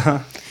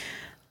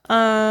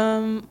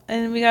 And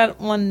we got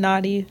one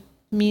naughty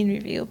mean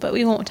review, but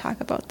we won't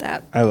talk about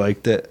that. I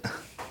liked it.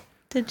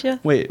 Did you?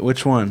 Wait,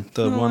 which one?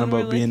 The one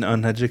about being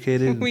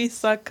uneducated? We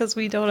suck because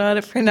we don't know how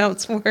to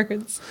pronounce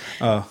words.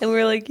 Oh. And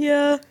we're like,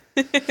 yeah,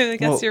 I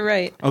guess you're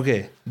right.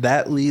 Okay,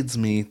 that leads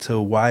me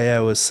to why I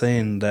was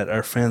saying that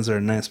our fans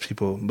are nice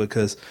people,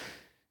 because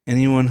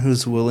anyone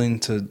who's willing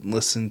to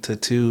listen to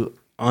two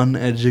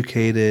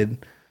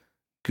uneducated,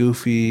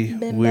 goofy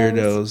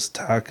weirdos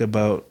talk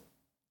about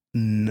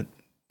the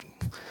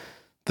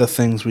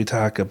things we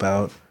talk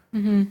about,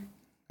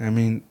 I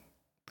mean,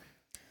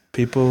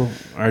 people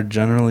are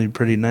generally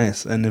pretty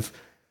nice. And if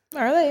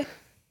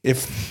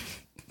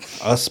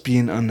us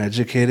being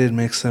uneducated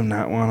makes them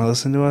not want to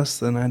listen to us,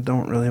 then I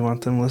don't really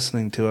want them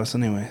listening to us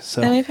anyway.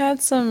 So, and we've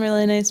had some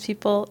really nice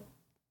people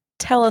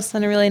tell us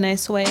in a really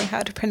nice way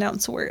how to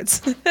pronounce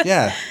words.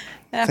 Yeah.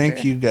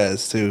 Thank you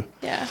guys too.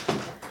 Yeah.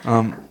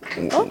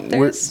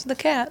 There's the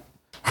cat.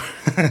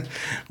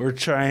 We're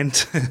trying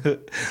to.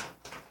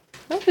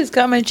 Oh, he's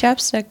got my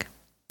chapstick.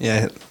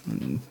 Yeah,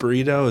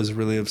 Burrito is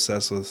really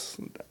obsessed with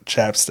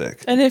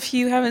chapstick. And if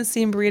you haven't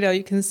seen Burrito,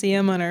 you can see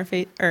him on our on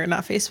our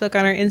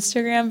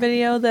Instagram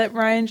video that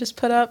Ryan just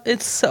put up.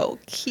 It's so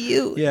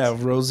cute. Yeah,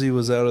 Rosie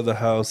was out of the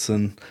house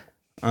and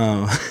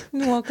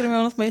walking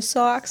around with my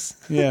socks.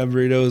 Yeah,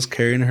 Burrito was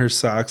carrying her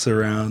socks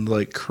around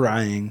like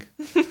crying.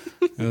 It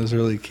was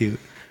really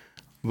cute.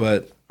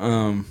 But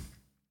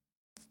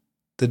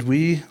did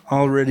we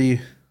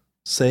already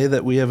say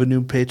that we have a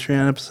new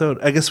Patreon episode?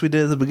 I guess we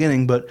did at the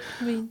beginning, but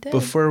we did.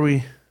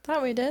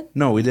 Thought we did.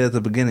 No, we did at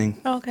the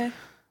beginning. Oh, okay.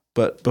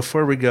 But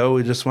before we go,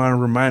 we just want to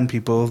remind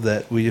people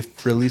that we've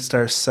released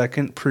our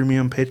second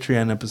premium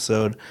Patreon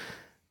episode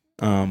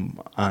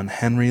on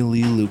Henry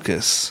Lee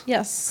Lucas.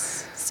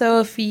 Yes.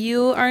 So if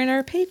you aren't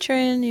our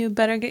patron, you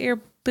better get your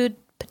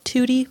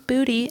patootie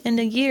booty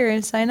into gear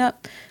and sign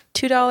up.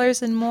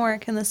 $2 and more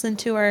can listen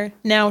to our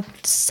now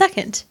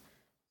second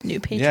new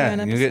Patreon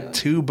episode. You get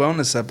 2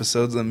 bonus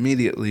episodes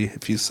immediately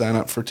if you sign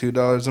up for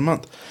 $2 a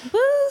month.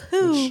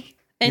 Woohoo!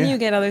 And you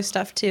get other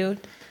stuff too.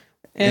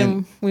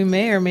 And we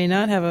may or may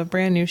not have a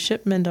brand new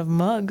shipment of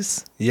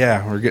mugs.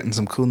 Yeah, we're getting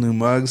some cool new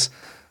mugs.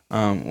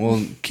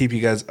 We'll keep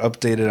you guys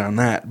updated on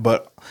that.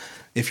 But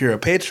if you're a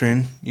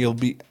patron,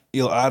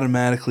 you'll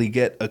automatically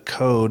get a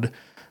code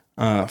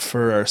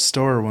for our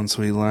store once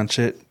we launch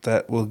it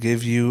that will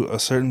give you a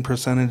certain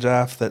percentage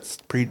off that's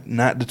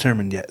not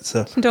determined yet.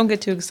 So don't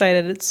get too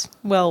excited. It's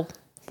well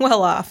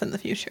off in the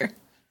future.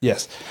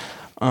 Yes.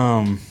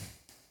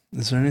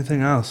 Is there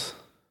anything else?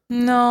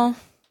 No.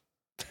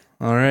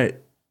 All right.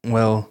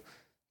 well,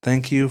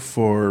 thank you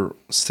for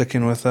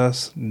sticking with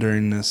us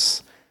during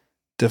this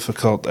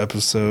difficult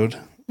episode.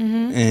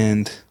 Mm-hmm.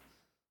 And,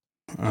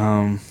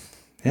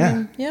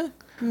 yeah. Yeah.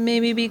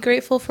 Maybe be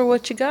grateful for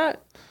what you got.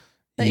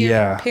 That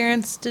your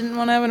parents didn't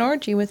want to have an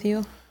orgy with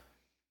you.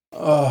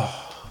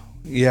 Oh,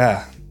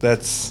 yeah.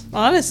 That's...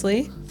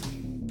 Honestly.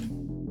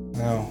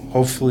 Well,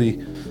 hopefully...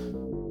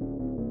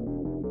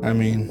 I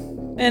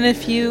mean... And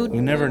if you...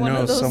 We never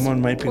know.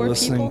 Someone might be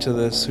listening to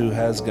this who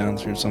has gone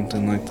through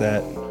something like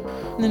that.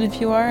 And if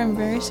you are, I'm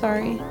very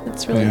sorry.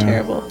 It's really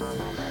terrible.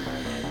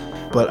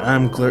 But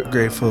I'm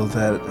grateful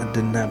that it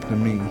didn't happen to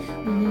me.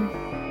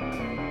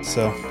 Mm-hmm.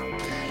 So,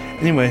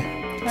 anyway,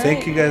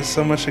 thank you guys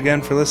so much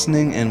again for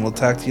listening, and we'll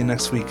talk to you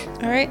next week.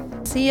 All right.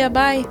 See ya.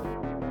 Bye.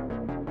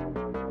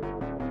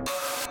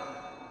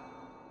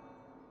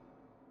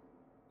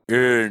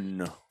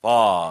 In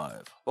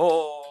 5,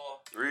 4,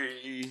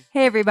 3.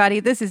 Hey everybody,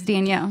 this is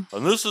Danielle.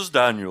 And this is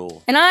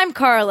Daniel. And I'm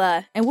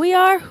Carla, and we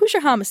are Hoosier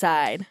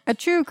Homicide, A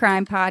true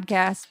crime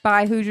podcast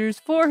by Hoosiers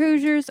for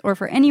Hoosiers, or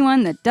for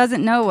anyone that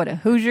doesn't know what a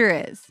Hoosier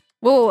is.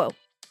 Whoa.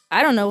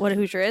 I don't know what a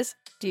Hoosier is.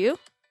 Do you?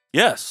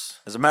 Yes,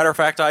 as a matter of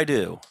fact, I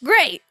do.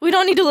 Great. We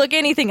don't need to look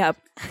anything up.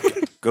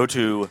 Go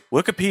to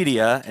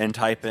Wikipedia and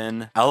type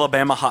in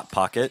Alabama Hot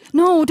Pocket,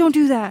 No, don't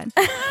do that.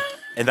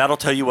 and that'll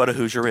tell you what a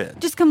Hoosier is.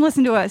 Just come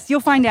listen to us. You'll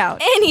find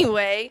out.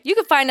 Anyway, you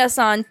can find us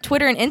on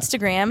Twitter and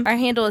Instagram. Our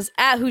handle is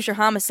 @Hoosier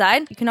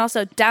Homicide. You can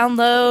also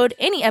download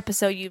any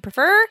episode you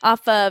prefer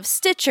off of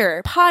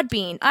Stitcher,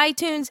 Podbean,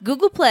 iTunes,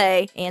 Google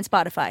Play, and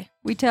Spotify.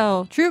 We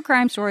tell true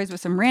crime stories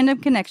with some random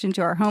connection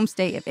to our home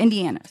state of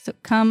Indiana, so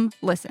come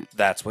listen.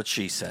 That's what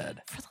she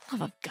said. For the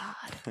love of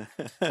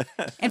God.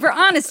 And for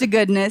honest to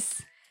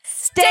goodness,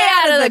 Stay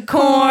out of the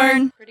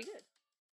corn. Pretty good.